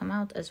wanted to come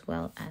out as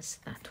well as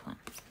that one.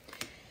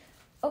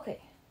 Okay.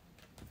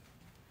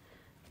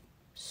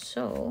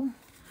 So,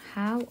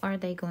 how are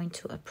they going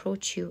to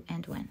approach you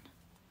and when?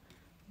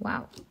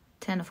 Wow,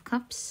 10 of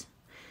Cups.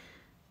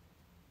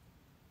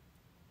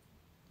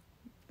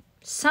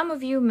 Some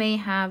of you may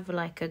have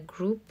like a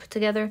group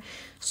together.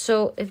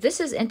 So if this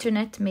is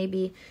internet,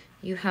 maybe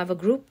you have a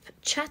group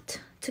chat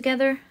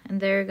together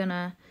and they're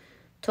gonna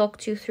talk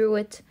to you through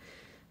it.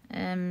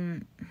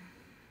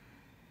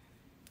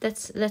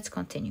 Let's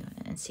continue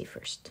and see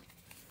first.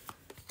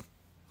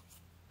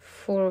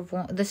 Four of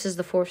Wands. This is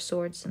the Four of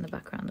Swords in the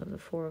background of the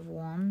Four of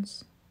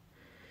Wands.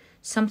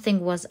 Something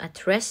was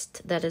at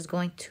rest that is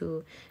going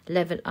to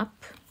level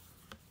up.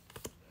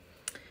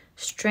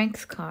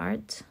 Strength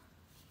card.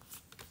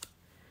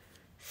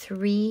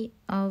 Three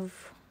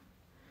of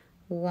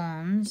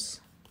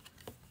Wands.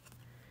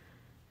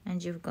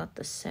 And you've got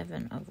the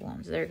Seven of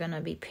Wands. They're going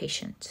to be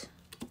patient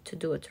to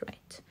do it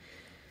right.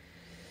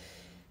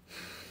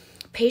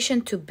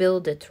 Patient to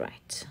build it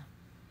right.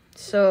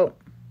 So,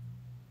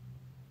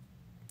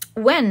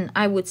 when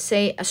I would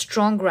say a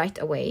strong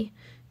right away,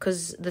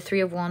 because the Three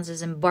of Wands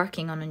is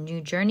embarking on a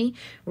new journey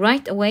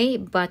right away,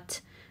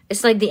 but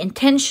it's like the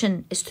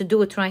intention is to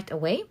do it right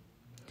away.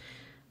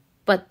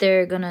 But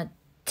they're going to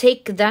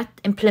take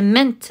that,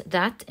 implement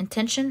that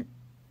intention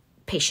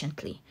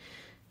patiently,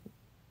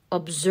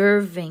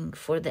 observing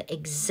for the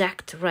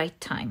exact right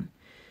time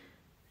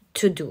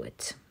to do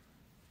it.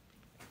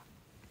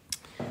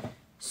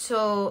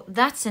 So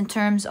that's in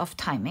terms of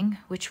timing,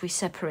 which we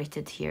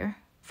separated here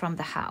from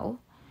the how.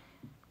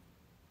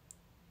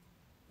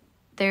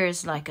 There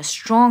is like a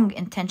strong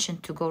intention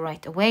to go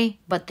right away,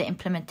 but the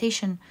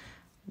implementation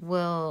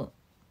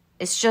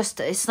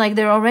it's like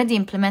they're already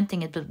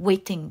implementing it, but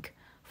waiting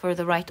for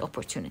the right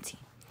opportunity.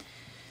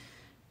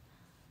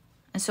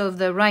 And so if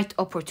the right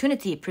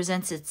opportunity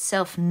presents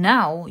itself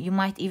now, you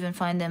might even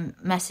find them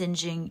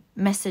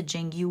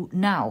messaging you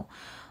now,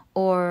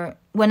 or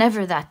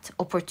whenever that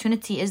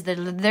opportunity is,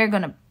 they're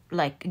gonna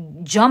like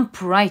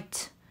jump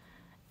right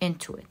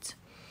into it.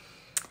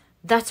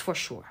 That's for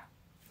sure.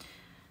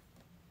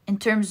 In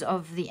terms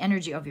of the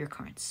energy of your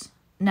cards.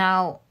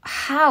 Now,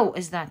 how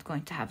is that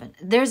going to happen?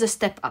 There's a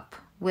step up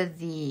with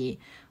the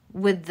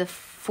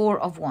Four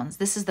of Wands.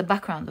 This is the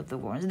background of the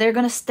Wands. They're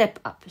going to step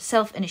up,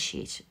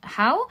 self-initiation.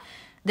 How?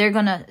 They're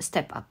going to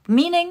step up.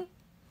 Meaning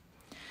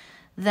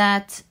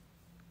that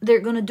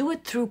they're going to do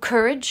it through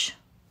courage.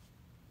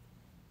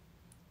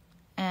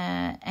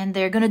 And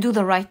they're going to do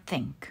the right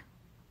thing.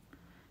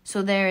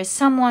 So there is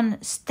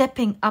someone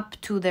stepping up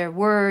to their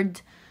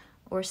word,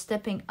 or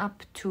stepping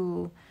up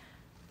to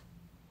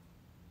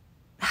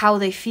how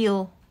they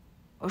feel,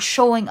 or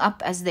showing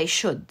up as they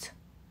should.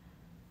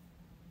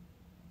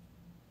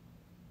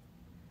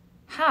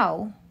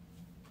 How?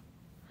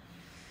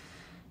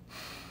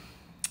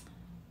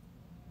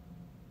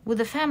 With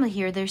the family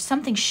here, there's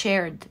something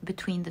shared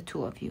between the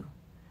two of you.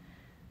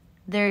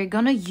 They're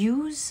gonna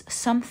use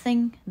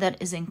something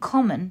that is in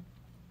common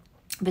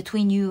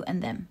between you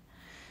and them.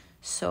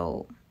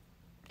 So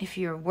if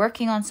you're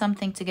working on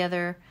something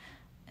together,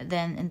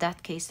 then in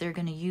that case, they're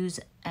gonna use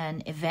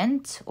an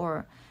event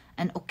or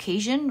an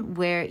occasion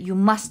where you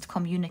must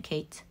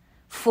communicate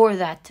for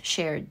that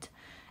shared.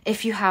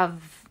 If you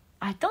have,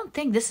 I don't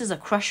think this is a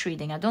crush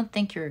reading. I don't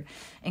think you're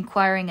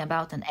inquiring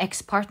about an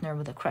ex-partner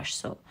with a crush.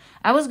 So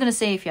I was going to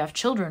say if you have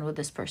children with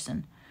this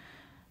person,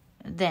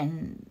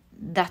 then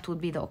that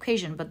would be the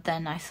occasion. But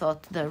then I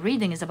thought the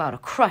reading is about a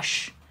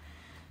crush.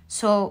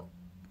 So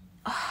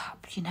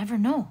you never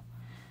know.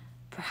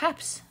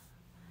 Perhaps.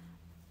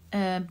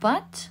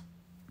 But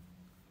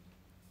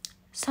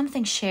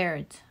something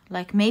shared.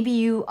 Like maybe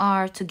you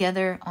are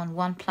together on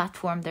one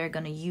platform. They're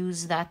going to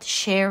use that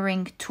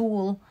sharing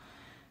tool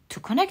to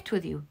connect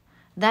with you.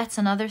 That's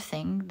another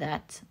thing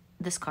that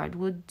this card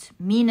would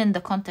mean in the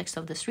context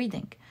of this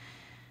reading.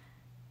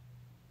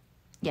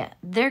 Yeah,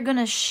 they're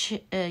going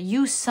to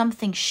use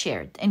something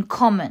shared in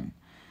common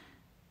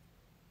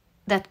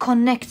that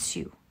connects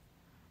you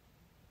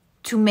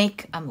to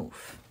make a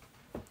move.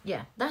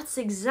 Yeah, that's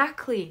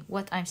exactly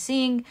what I'm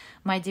seeing,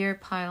 my dear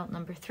pile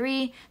number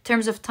 3. In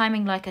terms of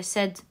timing, like I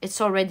said, it's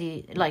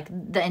already, like,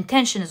 the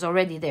intention is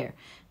already there.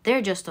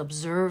 They're just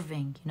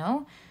observing,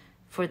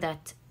 for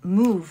that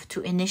move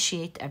to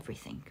initiate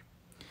everything.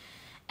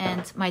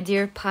 And my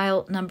dear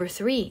pile number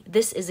 3,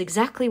 this is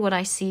exactly what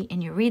I see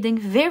in your reading.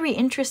 Very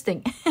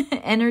interesting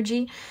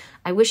energy.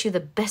 I wish you the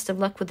best of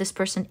luck with this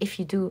person if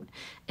you do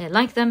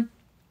like them.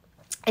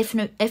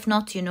 If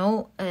not, you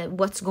know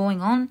what's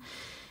going on.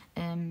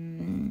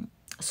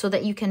 So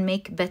that you can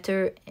make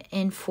better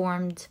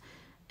informed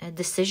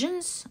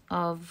decisions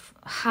of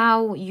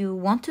how you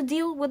want to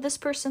deal with this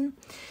person.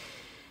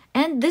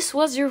 And this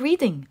was your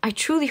reading. I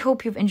truly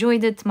hope you've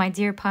enjoyed it, my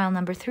dear pile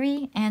number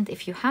 3. And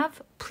if you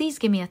have, please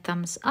give me a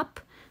thumbs up.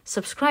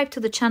 subscribe to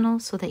the channel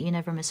so that you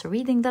never miss a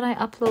reading that I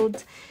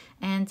upload.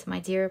 And my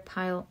dear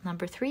pile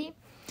number 3,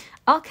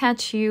 I'll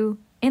catch you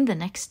in the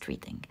next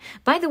reading.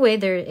 By the way,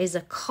 there is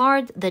a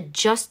card that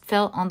just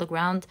fell on the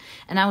ground,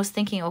 and I was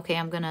thinking, okay,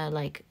 I'm gonna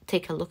like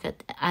take a look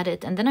at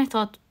it, and then I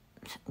thought,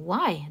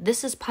 why?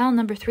 This is pile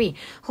number 3.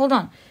 Hold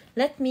on,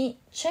 let me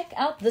check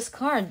out this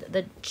card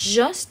that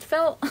just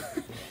fell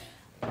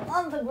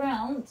on the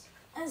ground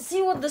and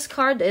see what this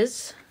card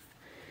is.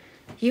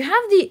 You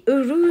have the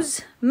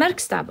Uruz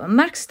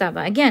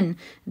Markstava again.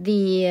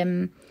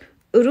 The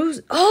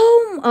Uruz.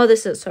 Oh,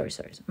 this is sorry.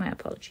 My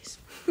apologies.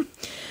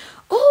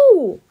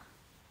 Oh.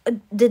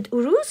 Did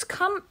Uruz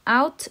come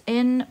out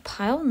in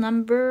pile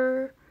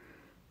number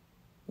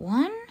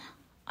 1?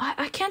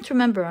 I can't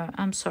remember.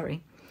 I'm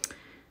sorry.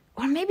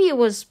 Or maybe it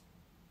was...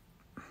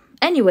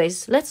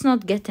 Anyways, let's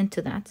not get into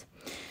that.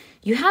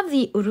 You have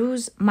the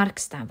Uruz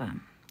Markstava.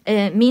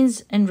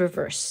 Means in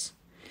reverse.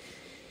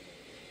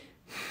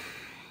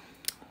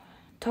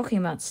 Talking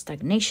about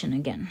stagnation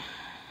again.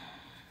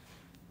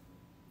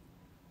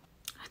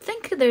 I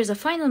think there's a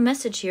final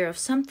message here of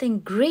something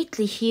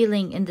greatly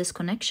healing in this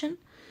connection.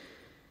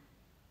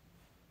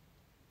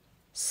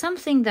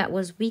 Something that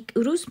was weak.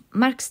 Uruz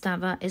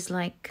Markstava is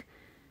like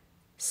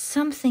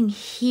something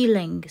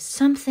healing,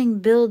 something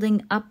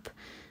building up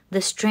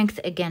the strength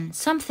again,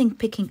 something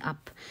picking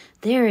up.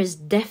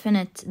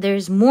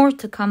 There's more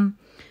to come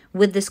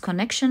with this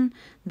connection.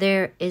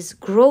 There is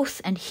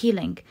growth and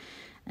healing.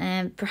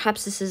 And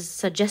perhaps this is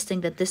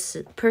suggesting that this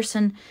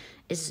person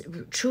is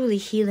truly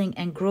healing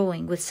and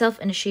growing. With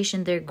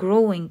self-initiation, they're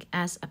growing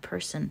as a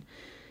person.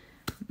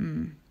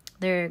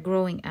 They're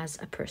growing as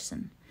a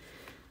person.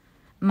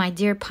 My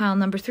dear pile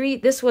number 3,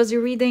 this was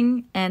your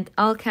reading, and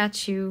I'll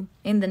catch you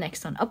in the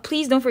next one. Oh,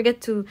 please don't forget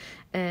to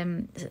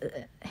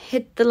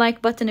hit the like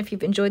button if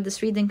you've enjoyed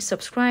this reading,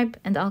 subscribe,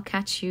 and I'll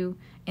catch you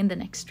in the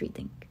next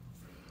reading.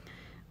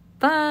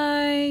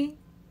 Bye!